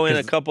 Can I go in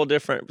a couple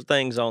different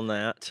things on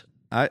that?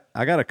 I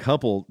got a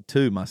couple,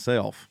 too,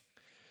 myself.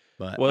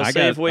 But Well, see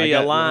if we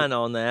align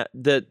on that.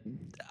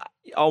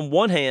 On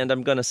one hand,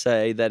 I'm going to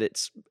say that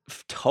it's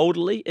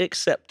totally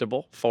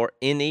acceptable for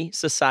any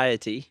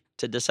society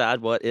to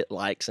decide what it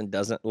likes and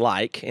doesn't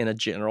like in a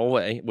general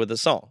way with a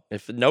song.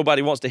 If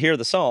nobody wants to hear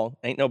the song,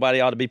 ain't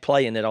nobody ought to be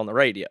playing it on the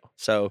radio.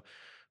 So,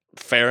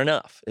 fair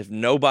enough. If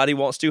nobody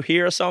wants to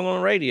hear a song on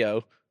the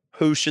radio,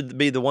 who should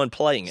be the one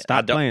playing it?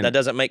 Stop playing it. That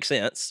doesn't make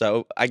sense.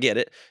 So, I get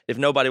it. If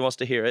nobody wants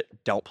to hear it,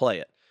 don't play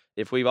it.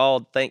 If we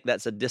all think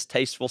that's a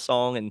distasteful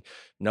song and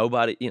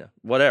nobody,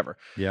 whatever.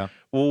 Yeah.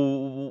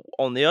 Well,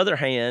 on the other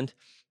hand,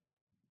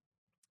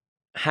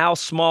 how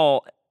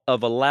small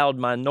of a loud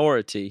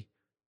minority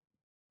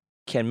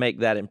can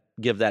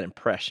give that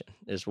impression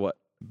is what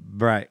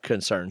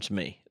concerns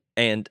me.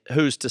 And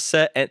who's to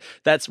say? And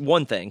that's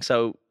one thing.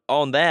 So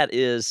on that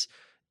is,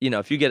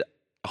 if you get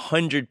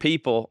 100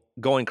 people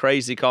going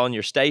crazy calling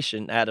your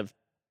station out of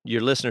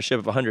your listenership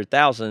of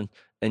 100,000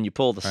 and you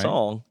pull the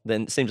song,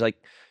 then it seems like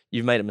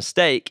you've made a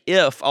mistake.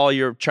 If all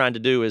you're trying to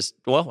do is,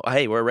 well,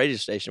 hey, we're a radio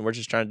station. We're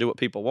just trying to do what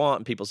people want,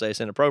 and people say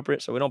it's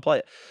inappropriate, so we don't play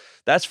it.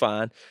 That's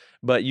fine.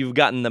 But you've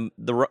gotten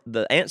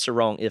the answer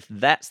wrong if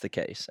that's the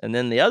case. And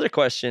then the other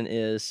question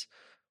is,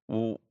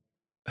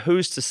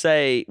 who's to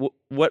say?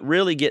 What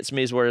really gets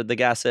me is where the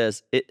guy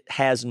says it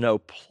has no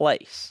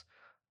place.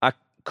 I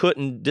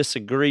couldn't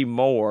disagree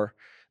more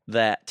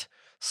that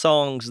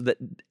songs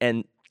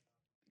and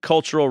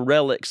cultural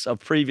relics of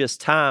previous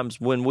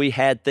times when we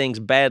had things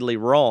badly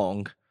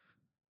wrong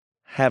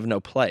have no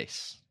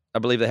place. I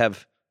believe they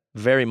have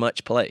very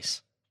much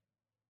place,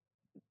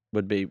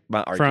 would be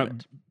my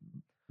argument.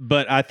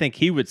 But I think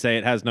he would say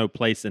it has no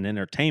place in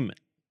entertainment.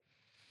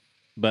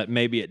 But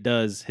maybe it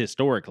does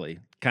historically.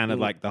 Kind of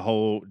like the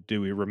whole,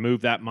 do we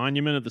remove that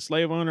monument of the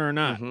slave owner or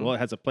not? Well, it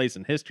has a place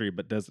in history,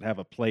 but does it have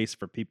a place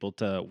for people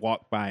to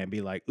walk by and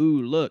be like,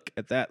 ooh, look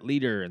at that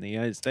leader in the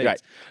United States?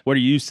 Right. What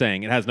are you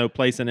saying? It has no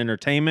place in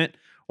entertainment?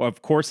 Or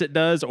of course it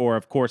does, or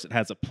of course it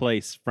has a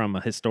place from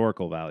a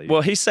historical value.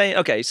 Well, he's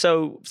saying,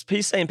 so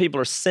he's saying people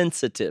are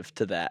sensitive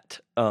to that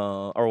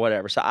or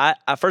whatever. So I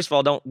first of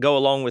all, don't go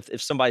along with if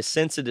somebody's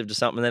sensitive to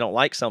something and they don't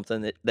like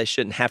something, that they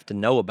shouldn't have to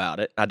know about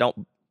it. I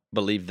don't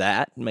believe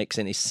that makes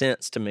any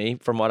sense to me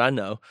from what I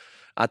know.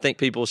 I think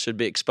people should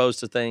be exposed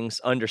to things,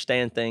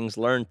 understand things,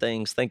 learn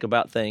things, think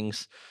about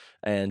things,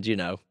 and,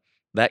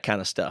 that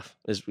kind of stuff.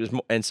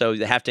 And so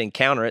they have to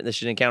encounter it. They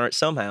should encounter it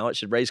somehow. It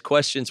should raise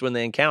questions when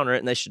they encounter it,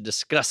 and they should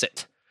discuss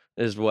it,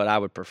 is what I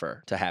would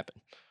prefer to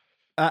happen.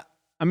 I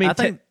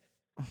think...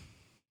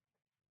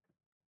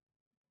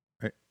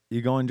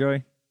 You going,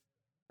 Joey?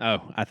 Oh,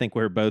 I think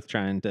we're both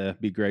trying to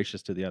be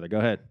gracious to the other. Go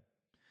ahead.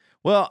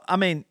 Well, I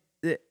mean,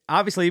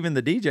 obviously even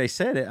the DJ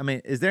said it. I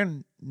mean, is there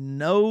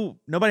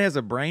nobody has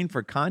a brain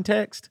for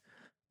context?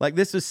 Like,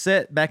 this was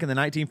set back in the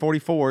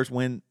 1944s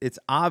when it's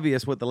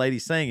obvious what the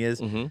lady's saying is.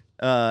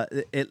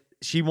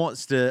 She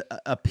wants to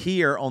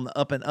appear on the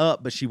up and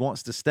up, but she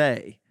wants to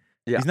stay.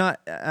 Yeah. He's not.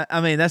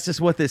 I mean, that's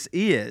just what this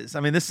is. I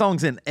mean, this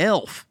song's in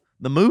Elf,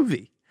 the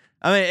movie.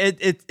 I mean,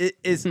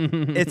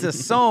 it's a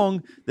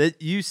song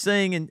that you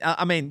sing, and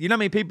I mean, you know how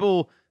many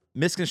people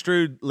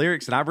misconstrued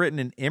lyrics that I've written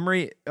in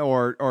Emery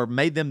or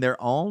made them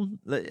their own?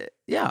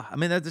 Yeah, I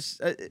mean, that's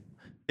just,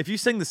 if you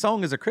sing the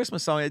song as a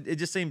Christmas song, it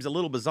just seems a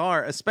little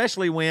bizarre,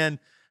 especially when,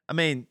 I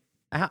mean,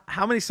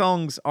 how many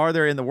songs are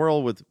there in the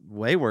world with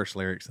way worse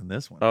lyrics than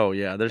this one? Oh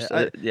yeah, there's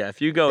if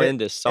you go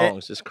into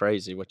songs, it's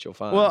crazy what you'll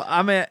find. Well,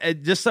 I mean,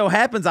 it just so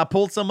happens I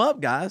pulled some up,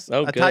 guys.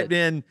 Oh, I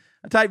good.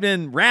 typed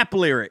in rap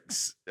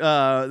lyrics.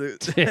 And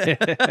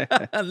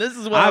this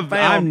is what I found.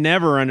 I've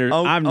never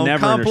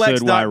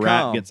understood why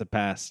rap gets a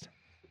pass.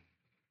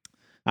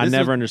 I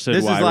never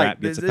understood why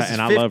rap gets a pass,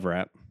 and I love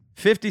rap.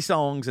 50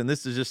 songs, and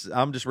this is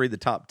I'm just read the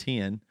top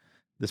 10.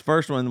 This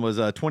first one was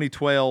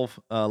 2012,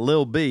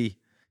 Lil B.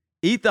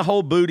 Eat the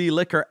whole booty,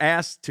 lick her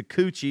ass to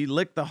coochie,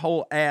 lick the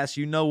whole ass,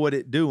 you know what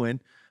it doing.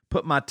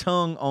 Put my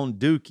tongue on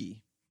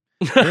dookie.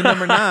 Then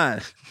number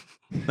nine,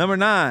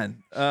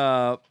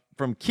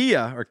 from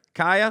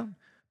Kaya,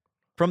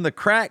 from the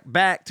crack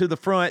back to the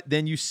front,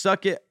 then you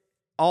suck it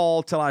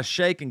all till I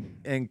shake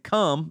and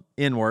come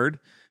inward.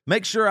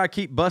 Make sure I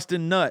keep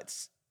busting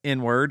nuts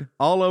inward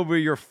all over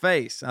your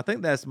face. I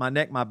think that's my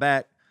neck, my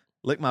back,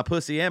 lick my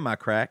pussy and my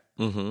crack.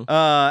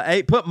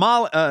 Mm-hmm. Put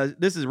Molly.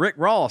 This is Rick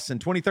Ross in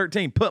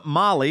 2013. Put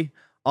Molly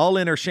all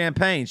in her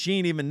champagne. She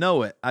ain't even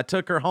know it. I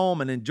took her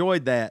home and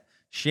enjoyed that.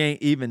 She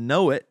ain't even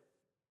know it.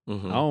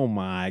 Mm-hmm. Oh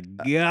my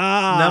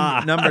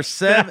God. Number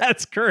 7.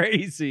 That's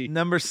crazy.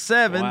 Number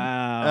 7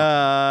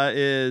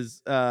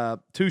 is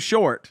Too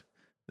Short.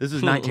 This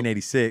is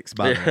 1986,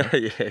 by the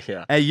way.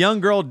 Yeah. A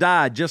young girl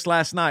died just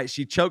last night.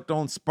 She choked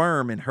on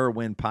sperm in her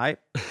windpipe.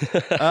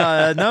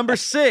 Number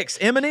 6,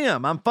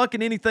 Eminem. I'm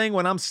fucking anything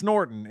when I'm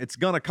snorting. It's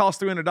going to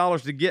cost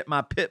 $300 to get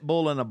my pit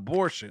bull an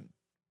abortion.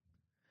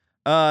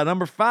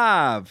 Number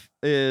 5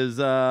 is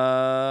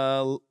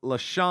LaShawn.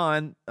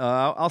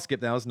 I'll skip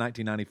that. It was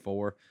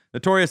 1994.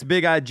 Notorious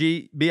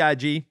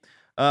B.I.G.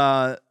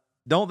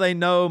 Don't they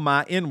know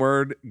my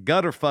N-word?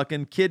 Gutter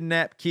fucking,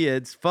 kidnap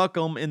kids, fuck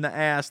them in the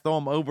ass, throw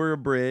them over a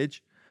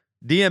bridge.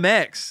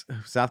 DMX,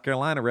 South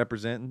Carolina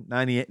representing,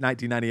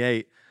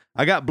 1998.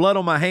 I got blood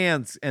on my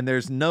hands and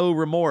there's no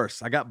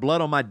remorse. I got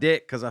blood on my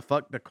dick because I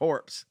fucked a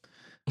corpse.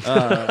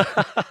 And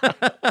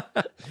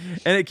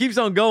it keeps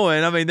on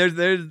going. I mean,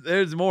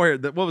 there's more here.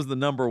 What was the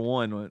number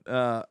one one?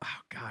 Oh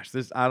gosh,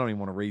 I don't even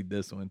want to read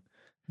this one.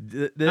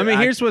 I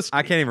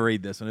can't even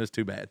read this one. It's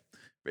too bad.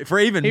 For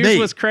even here's me.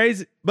 What's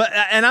crazy. But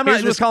and I'm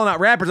not just calling out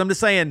rappers. I'm just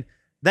saying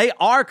they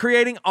are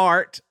creating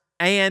art,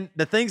 and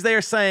the things they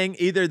are saying,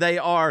 either they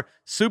are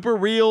super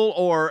real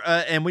or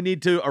and we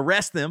need to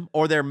arrest them,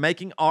 or they're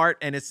making art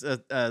and it's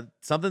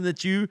something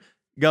that you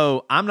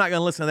go, I'm not going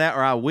to listen to that,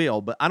 or I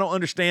will. But I don't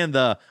understand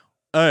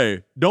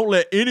hey, don't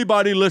let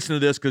anybody listen to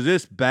this because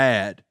it's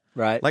bad.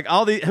 Right. Like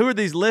who are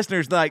these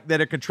listeners like that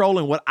are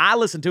controlling what I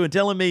listen to and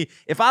telling me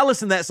if I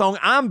listen to that song,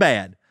 I'm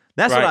bad.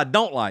 That's what I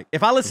don't like.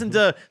 If I listen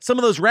to some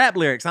of those rap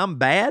lyrics, I'm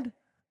bad.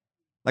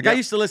 Like I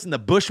used to listen to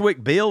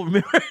Bushwick Bill.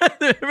 Remember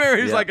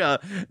he's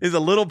he's a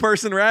little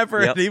person rapper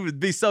and he would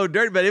be so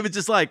dirty, but it was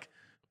just like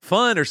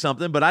fun or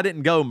something. But I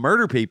didn't go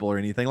murder people or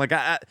anything. Like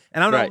I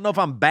don't know if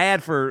I'm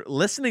bad for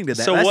listening to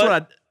that. So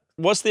that's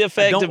what's the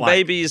effect of like.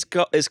 Baby is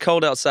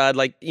cold outside?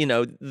 Like, you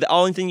know, the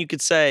only thing you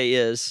could say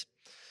is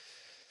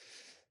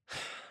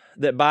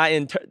that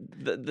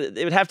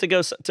it would have to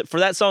go for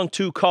that song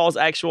to cause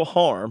actual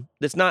harm.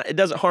 It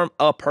doesn't harm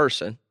a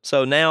person.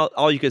 So now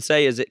all you could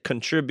say is it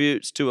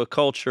contributes to a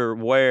culture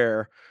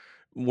where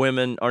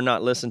women are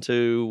not listened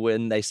to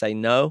when they say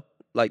no.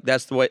 Like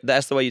that's the way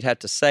you'd have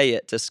to say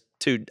it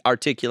to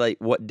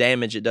articulate what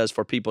damage it does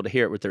for people to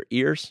hear it with their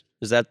ears.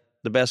 Is that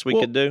the best we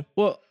could do?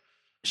 Well,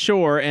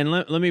 sure. And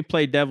let me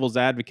play devil's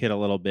advocate a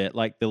little bit.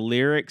 Like the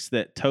lyrics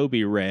that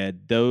Toby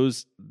read,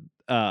 those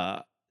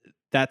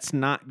that's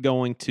not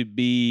going to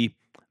be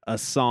a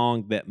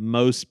song that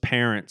most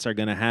parents are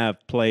going to have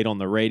played on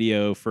the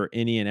radio for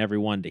any and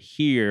everyone to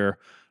hear,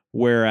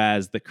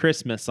 whereas the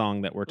Christmas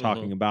song that we're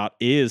talking about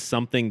is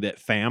something that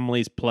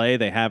families play.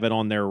 They have it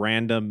on their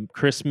random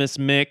Christmas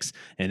mix,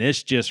 and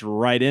it's just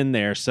right in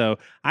there. So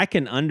I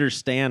can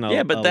understand a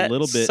little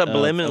bit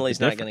subliminally is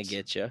not going to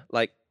get you.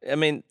 Like, I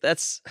mean,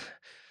 that's...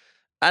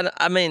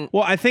 I mean,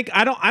 well, I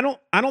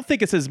don't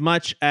think it's as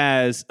much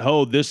as,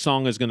 oh, this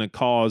song is going to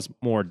cause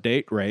more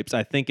date rapes.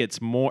 I think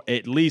it's more,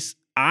 at least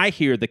I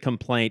hear the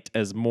complaint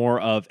as more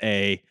of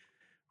a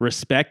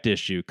respect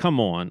issue.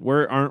 Come on,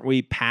 aren't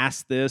we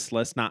past this?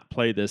 Let's not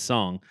play this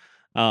song.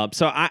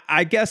 So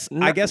I guess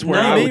where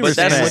I would but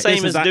that's the say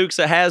same as Dukes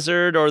of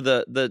Hazzard or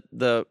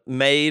the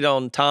maid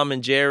on Tom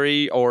and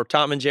Jerry or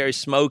Tom and Jerry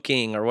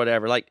smoking or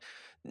whatever. Like,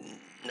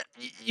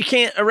 you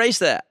can't erase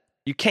that.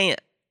 You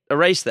can't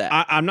erase that.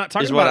 I'm not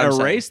talking about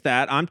erase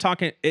that. I'm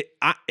talking.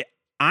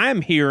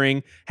 I'm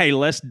hearing, hey,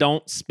 let's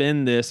don't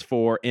spend this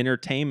for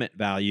entertainment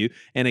value.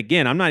 And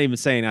again, I'm not even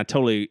saying I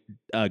totally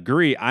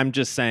agree. I'm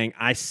just saying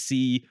I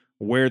see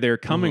where they're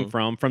coming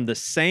from the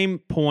same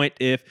point.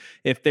 If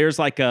there's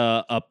like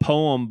a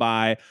poem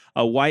by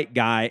a white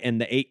guy in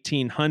the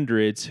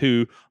 1800s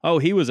who,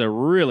 he was a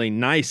really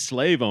nice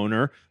slave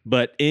owner,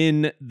 but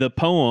in the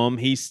poem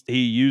he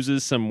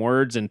uses some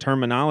words and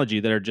terminology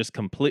that are just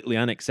completely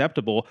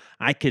unacceptable,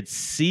 I could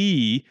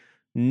see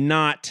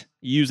not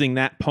using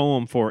that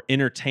poem for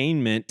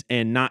entertainment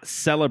and not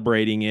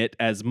celebrating it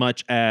as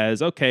much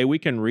as, okay, we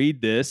can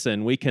read this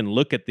and we can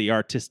look at the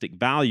artistic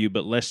value,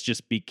 but let's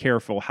just be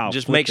careful how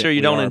just make sure you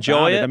don't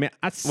enjoy it. I mean,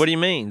 what do you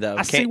mean though?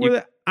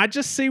 I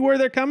just see where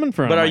they're coming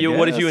from. But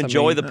what if you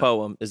enjoy the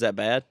poem? Is that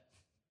bad?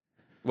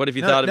 What if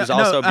you thought it was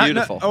also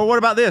beautiful? Or what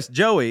about this,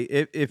 Joey?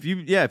 If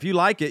you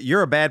like it,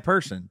 you're a bad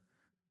person.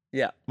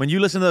 Yeah. When you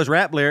listen to those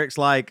rap lyrics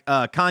like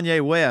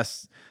Kanye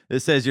West,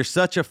 it says, "You're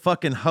such a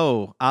fucking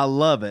hoe. I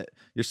love it.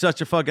 You're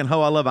such a fucking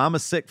hoe. I love it. I'm a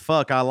sick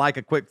fuck. I like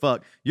a quick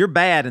fuck." You're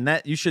bad, and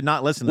that you should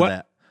not listen to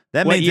that.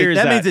 That means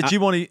that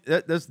you want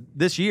to. That's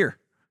this year.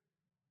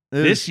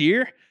 This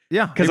year?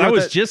 Yeah. Because I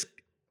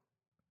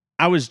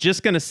was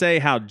just going to say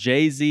how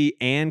Jay-Z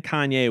and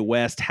Kanye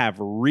West have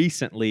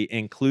recently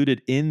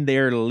included in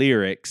their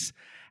lyrics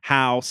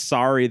how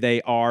sorry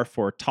they are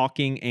for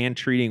talking and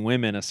treating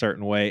women a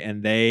certain way,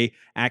 and they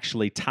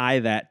actually tie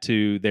that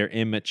to their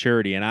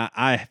immaturity. And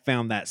I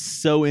found that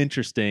so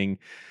interesting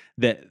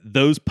that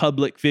those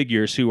public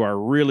figures who are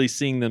really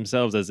seeing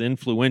themselves as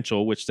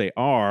influential, which they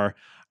are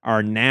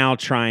now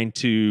trying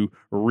to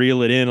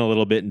reel it in a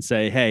little bit and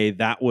say, hey,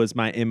 that was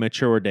my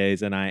immature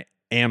days, and I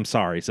am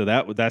sorry. So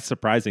that's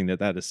surprising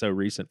that is so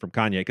recent from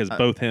Kanye, because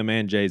both him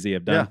and Jay-Z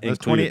have done. Yeah,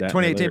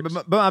 2018.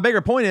 But my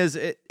bigger point is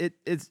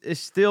it's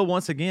still,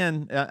 once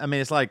again, I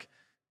mean, it's like,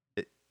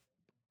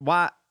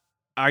 why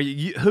are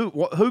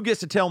who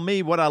gets to tell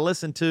me what I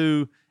listen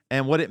to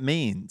and what it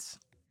means?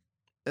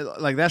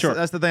 Like that's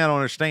the thing I don't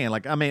understand.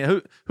 Like, I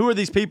mean, who are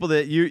these people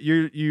that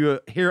you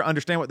hear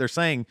understand what they're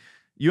saying?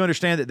 You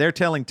understand that they're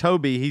telling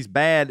Toby he's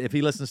bad if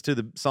he listens to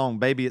the song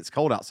 "Baby It's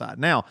Cold Outside."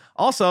 Now,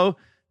 also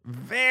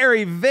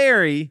very,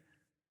 very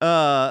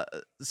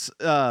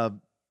sexist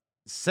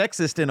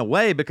in a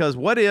way, because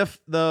what if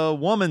the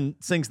woman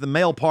sings the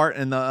male part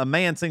and a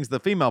man sings the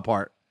female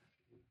part?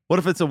 What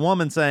if it's a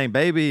woman saying,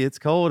 "Baby, it's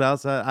cold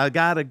outside, I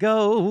gotta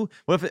go"?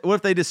 What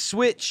if they just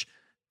switch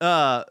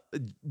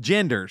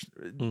genders,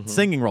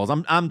 singing roles?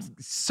 I'm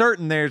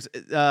certain there's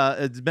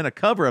it's been a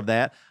cover of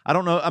that. I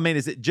don't know. I mean,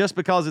 is it just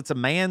because it's a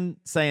man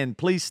saying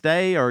 "please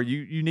stay" or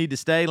you need to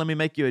stay, let me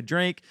make you a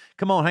drink,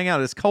 come on, hang out,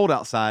 it's cold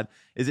outside?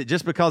 Is it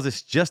just because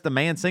it's just a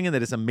man singing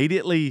that it's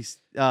immediately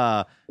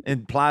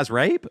implies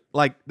rape?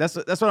 Like that's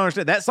what I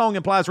understand. That song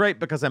implies rape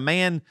because a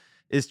man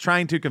is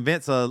trying to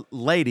convince a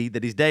lady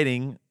that he's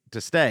dating to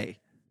stay.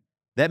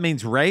 That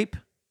means rape.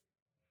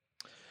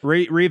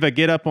 Reva,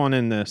 get up on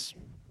in this.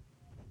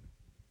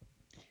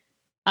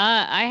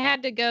 I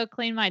had to go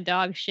clean my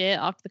dog shit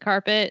off the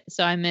carpet,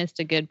 so I missed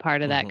a good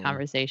part of that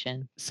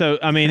conversation. So,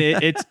 I mean,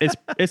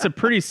 it's a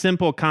pretty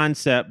simple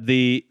concept.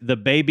 The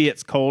 "Baby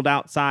It's Cold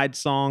Outside"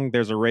 song,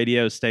 there's a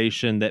radio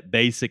station that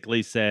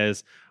basically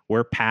says,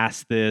 we're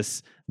past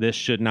this. This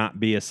should not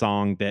be a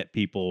song that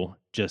people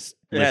just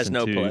listen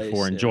to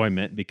for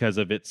enjoyment because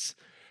of its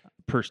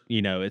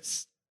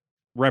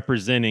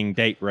representing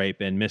date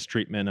rape and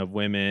mistreatment of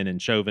women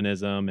and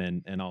chauvinism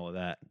and all of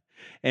that.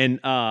 And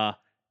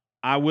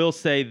I will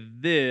say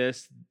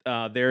this,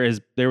 there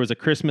was a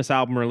Christmas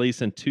album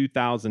release in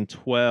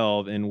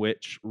 2012 in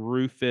which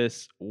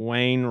Rufus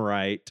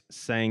Wainwright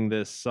sang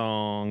this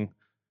song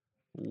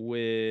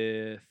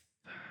with,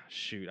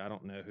 I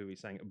don't know who he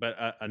sang it, but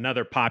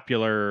another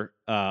popular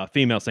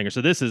female singer. So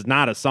this is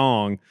not a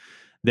song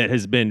that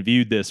has been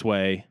viewed this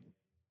way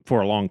for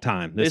a long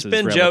time. It's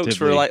been jokes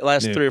for like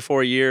last 3 or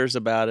 4 years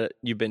about it.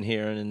 You've been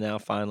hearing, and now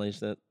finally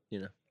that,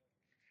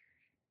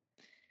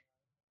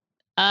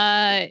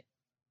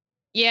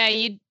 Yeah,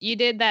 you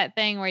did that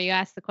thing where you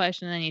ask the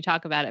question and then you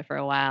talk about it for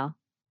a while.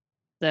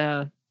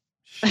 So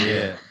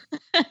shit.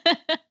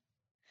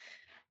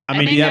 I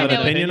mean, do you have an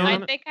opinion on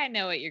it? I think I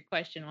know what your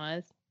question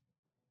was.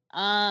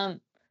 I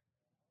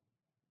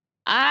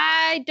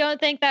don't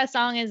think that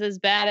song is as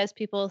bad as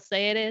people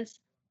say it is.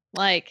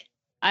 Like,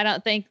 I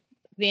don't think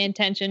the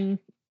intention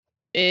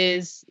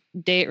is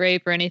date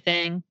rape or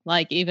anything.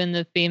 Like, even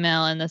the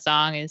female in the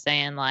song is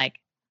saying, like,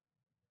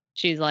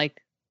 she's like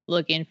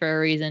looking for a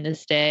reason to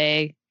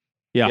stay.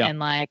 Yeah. And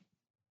like,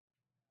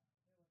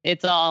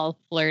 it's all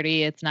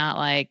flirty. It's not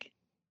like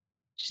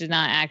she's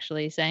not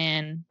actually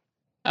saying,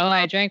 "Oh,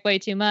 I drank way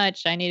too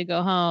much, I need to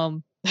go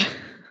home."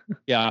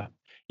 Yeah.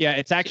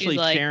 It's actually she's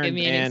like, Sharon give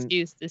me an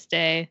excuse to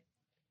stay.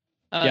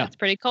 Oh, yeah. It's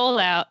pretty cold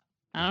out.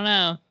 I don't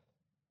know.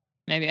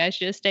 Maybe I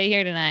should just stay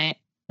here tonight.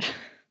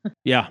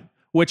 Yeah.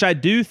 Which I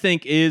do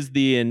think is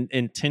the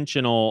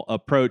intentional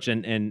approach,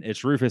 and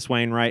it's Rufus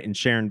Wainwright and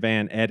Sharon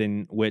Van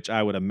Etten, which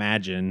I would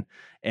imagine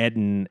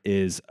Etten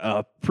is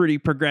a pretty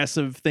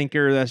progressive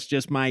thinker. That's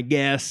just my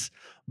guess.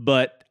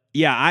 But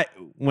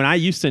when I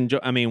used to enjoy,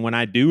 when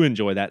I do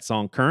enjoy that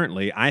song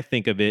currently, I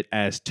think of it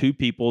as two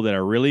people that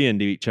are really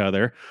into each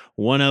other.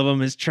 One of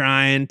them is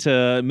trying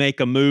to make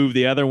a move.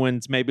 The other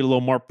one's maybe a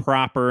little more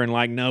proper and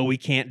like, no, we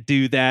can't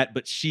do that.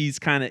 But she's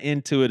kind of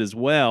into it as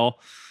well.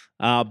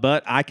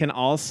 But I can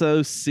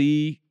also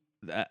see,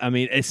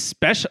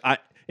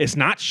 it's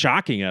not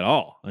shocking at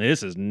all.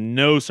 This is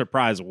no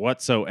surprise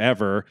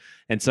whatsoever.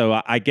 And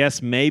so I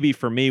guess maybe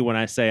for me, when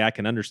I say I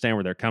can understand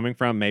where they're coming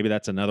from, maybe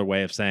that's another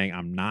way of saying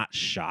I'm not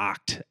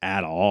shocked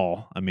at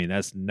all. I mean,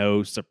 that's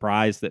no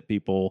surprise that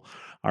people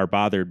are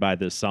bothered by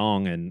this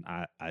song, and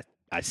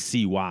I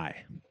see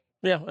why.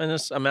 Yeah,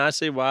 and I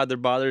see why they're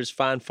bothered. It's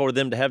fine for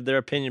them to have their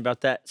opinion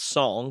about that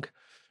song,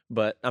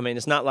 but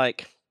it's not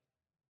like,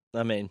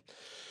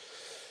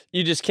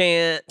 you just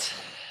can't.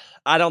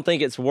 I don't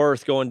think it's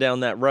worth going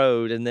down that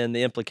road and then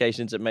the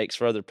implications it makes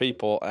for other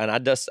people. And I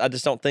just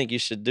don't think you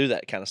should do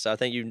that kind of stuff. I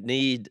think you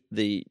need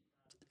the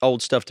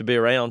old stuff to be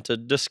around to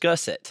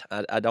discuss it.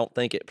 I don't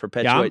think it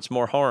perpetuates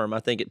more harm. I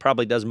think it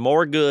probably does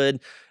more good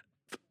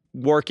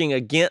working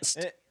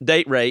against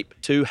date rape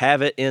to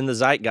have it in the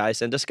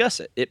zeitgeist and discuss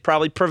it. It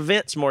probably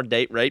prevents more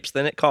date rapes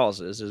than it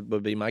causes,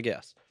 would be my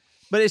guess.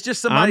 But it's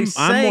just somebody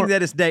saying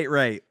that it's date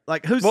rape.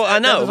 Like who's? Well, I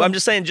know. I'm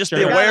just saying, just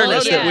the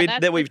awareness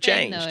that we've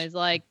changed. Though, is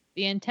like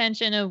the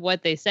intention of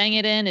what they sang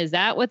it in. Is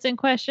that what's in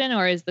question,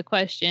 or is the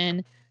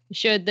question,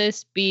 should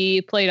this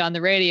be played on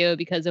the radio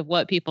because of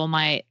what people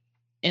might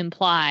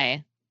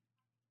imply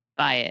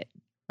by it?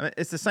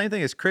 It's the same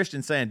thing as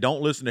Christians saying,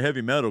 "Don't listen to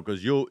heavy metal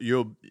because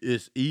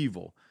it's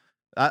evil."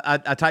 I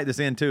typed this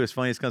in too. It's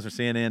funny. It comes from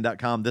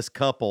CNN.com. This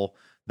couple,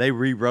 they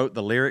rewrote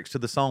the lyrics to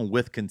the song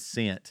with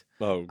consent.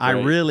 Oh, I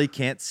really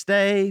can't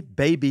stay,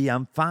 baby.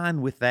 I'm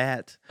fine with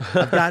that.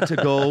 I've got to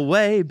go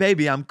away,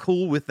 baby. I'm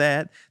cool with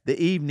that. The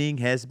evening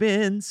has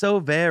been so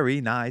very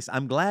nice.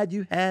 I'm glad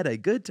you had a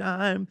good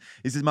time.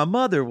 He says, my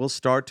mother will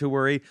start to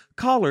worry.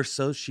 Call her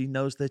so she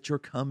knows that you're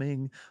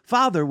coming.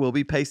 Father will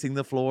be pacing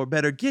the floor.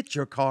 Better get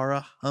your car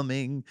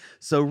a-humming.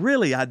 So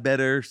really, I'd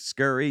better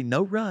scurry.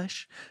 No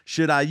rush.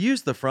 Should I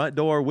use the front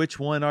door? Which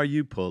one are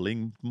you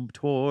pulling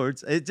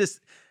towards? It just...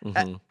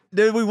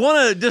 Do we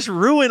want to just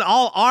ruin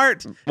all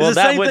art? Well, it's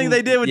the same thing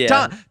they did with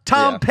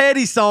Tom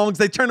Petty songs.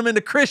 They turn them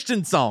into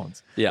Christian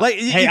songs. Yeah. Like,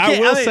 I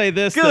will say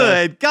this.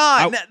 Good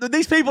God.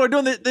 These people are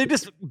doing this. They're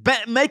just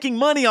making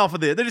money off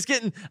of it. They're just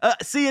getting a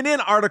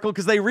CNN article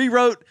because they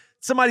rewrote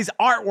somebody's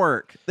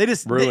artwork. They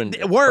just ruined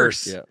it.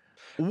 Worse. Yeah.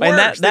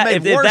 Worse. And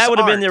if that would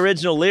have been the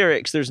original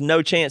lyrics, there's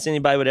no chance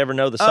anybody would ever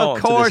know the song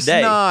of course to this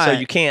day. Not. So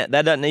you can't.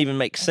 That doesn't even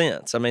make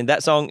sense.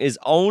 That song is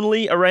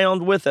only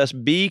around with us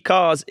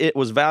because it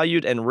was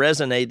valued and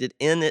resonated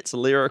in its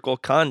lyrical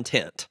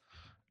content,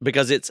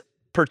 because it's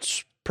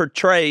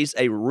portrays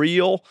a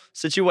real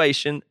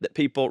situation that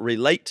people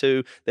relate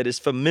to, that is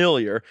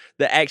familiar,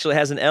 that actually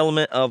has an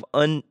element of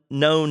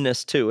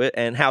unknownness to it,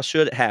 and how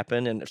should it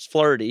happen, and it's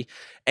flirty,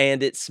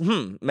 and it's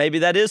maybe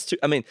that is too.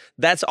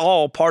 That's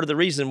all part of the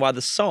reason why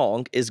the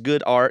song is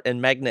good art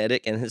and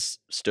magnetic and has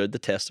stood the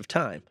test of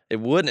time.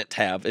 It wouldn't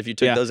have if you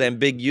took those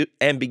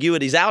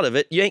ambiguities out of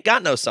it. You ain't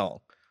got no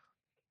song.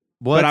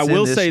 What's but I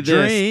will say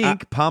drink?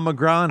 This: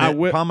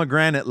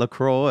 pomegranate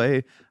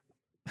LaCroix.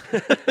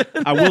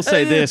 I will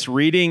say this: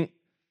 reading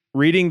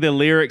the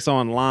lyrics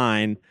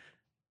online,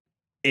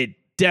 it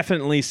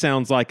definitely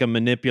sounds like a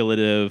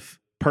manipulative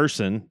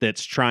person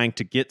that's trying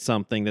to get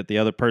something that the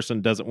other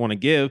person doesn't want to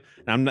give.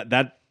 And I'm not,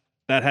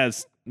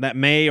 that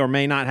may or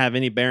may not have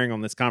any bearing on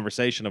this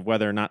conversation of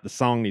whether or not the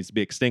song needs to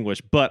be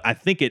extinguished. But I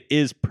think it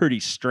is pretty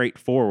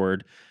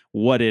straightforward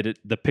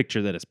the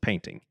picture that it's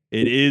painting.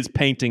 It is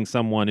painting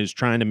someone who's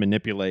trying to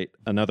manipulate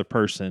another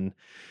person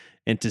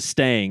into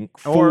staying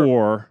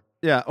or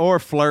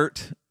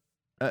flirt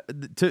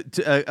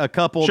to a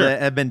couple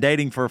that have been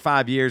dating for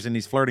 5 years and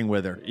he's flirting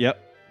with her.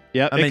 Yep.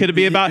 It could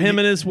be about him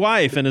and his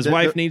wife, and his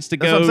wife needs to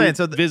go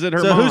visit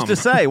her mom. So who's to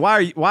say?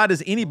 Why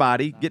does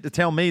anybody get to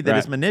tell me that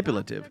it's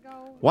manipulative?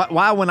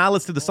 Why when I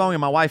listen to the song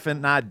and my wife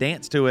and I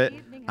dance to it,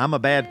 I'm a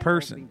bad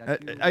person?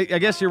 I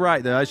guess you're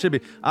right, though. I should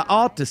be. I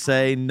ought to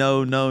say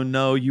no, no,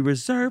 no. You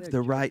reserve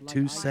the right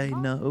to say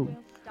no.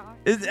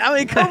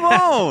 Come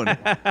on.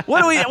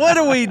 What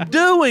are we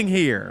doing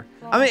here?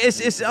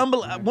 It's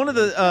unbelievable. One of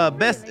the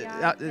best.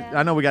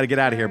 I know we got to get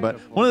out of here, but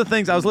one of the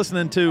things I was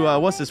listening to,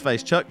 what's his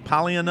face, Chuck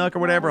Palahniuk or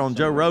whatever, on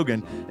Joe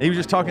Rogan. And he was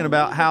just talking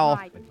about how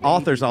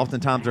authors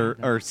oftentimes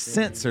are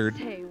censored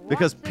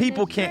because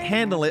people can't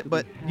handle it,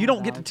 but you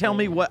don't get to tell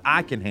me what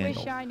I can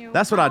handle.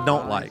 That's what I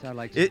don't like.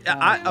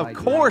 Of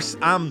course,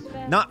 I'm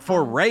not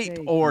for rape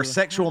or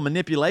sexual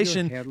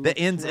manipulation that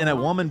ends in a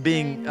woman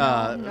being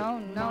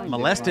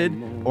molested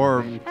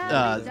or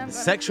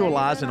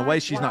sexualized in a way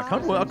she's not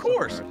comfortable with, of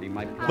course.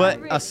 But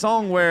a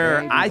song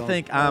where I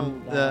think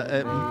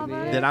that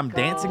I'm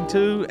dancing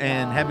to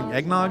and having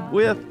eggnog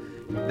with,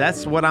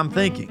 that's what I'm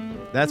thinking.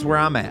 That's where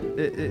I'm at.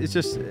 I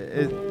just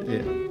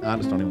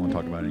don't even want to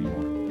talk about it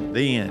anymore.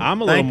 The end.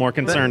 I'm a little more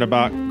concerned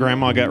about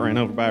Grandma got ran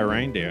over by a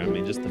reindeer.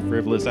 Just the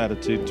frivolous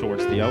attitude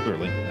towards the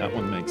elderly. That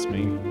one makes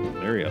me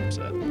very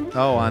upset.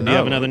 Oh, I know. Do you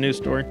have another news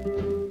story?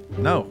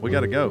 No, we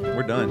got to go.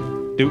 We're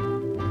done.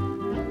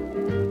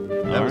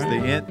 That was the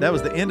end. That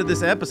was the end of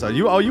this episode.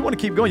 You want to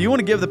keep going. You want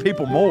to give the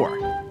people more.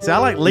 See, I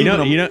like leaving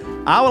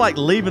them. I would like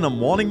leaving them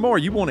wanting more.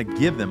 You want to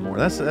give them more.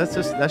 That's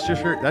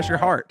your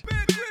heart.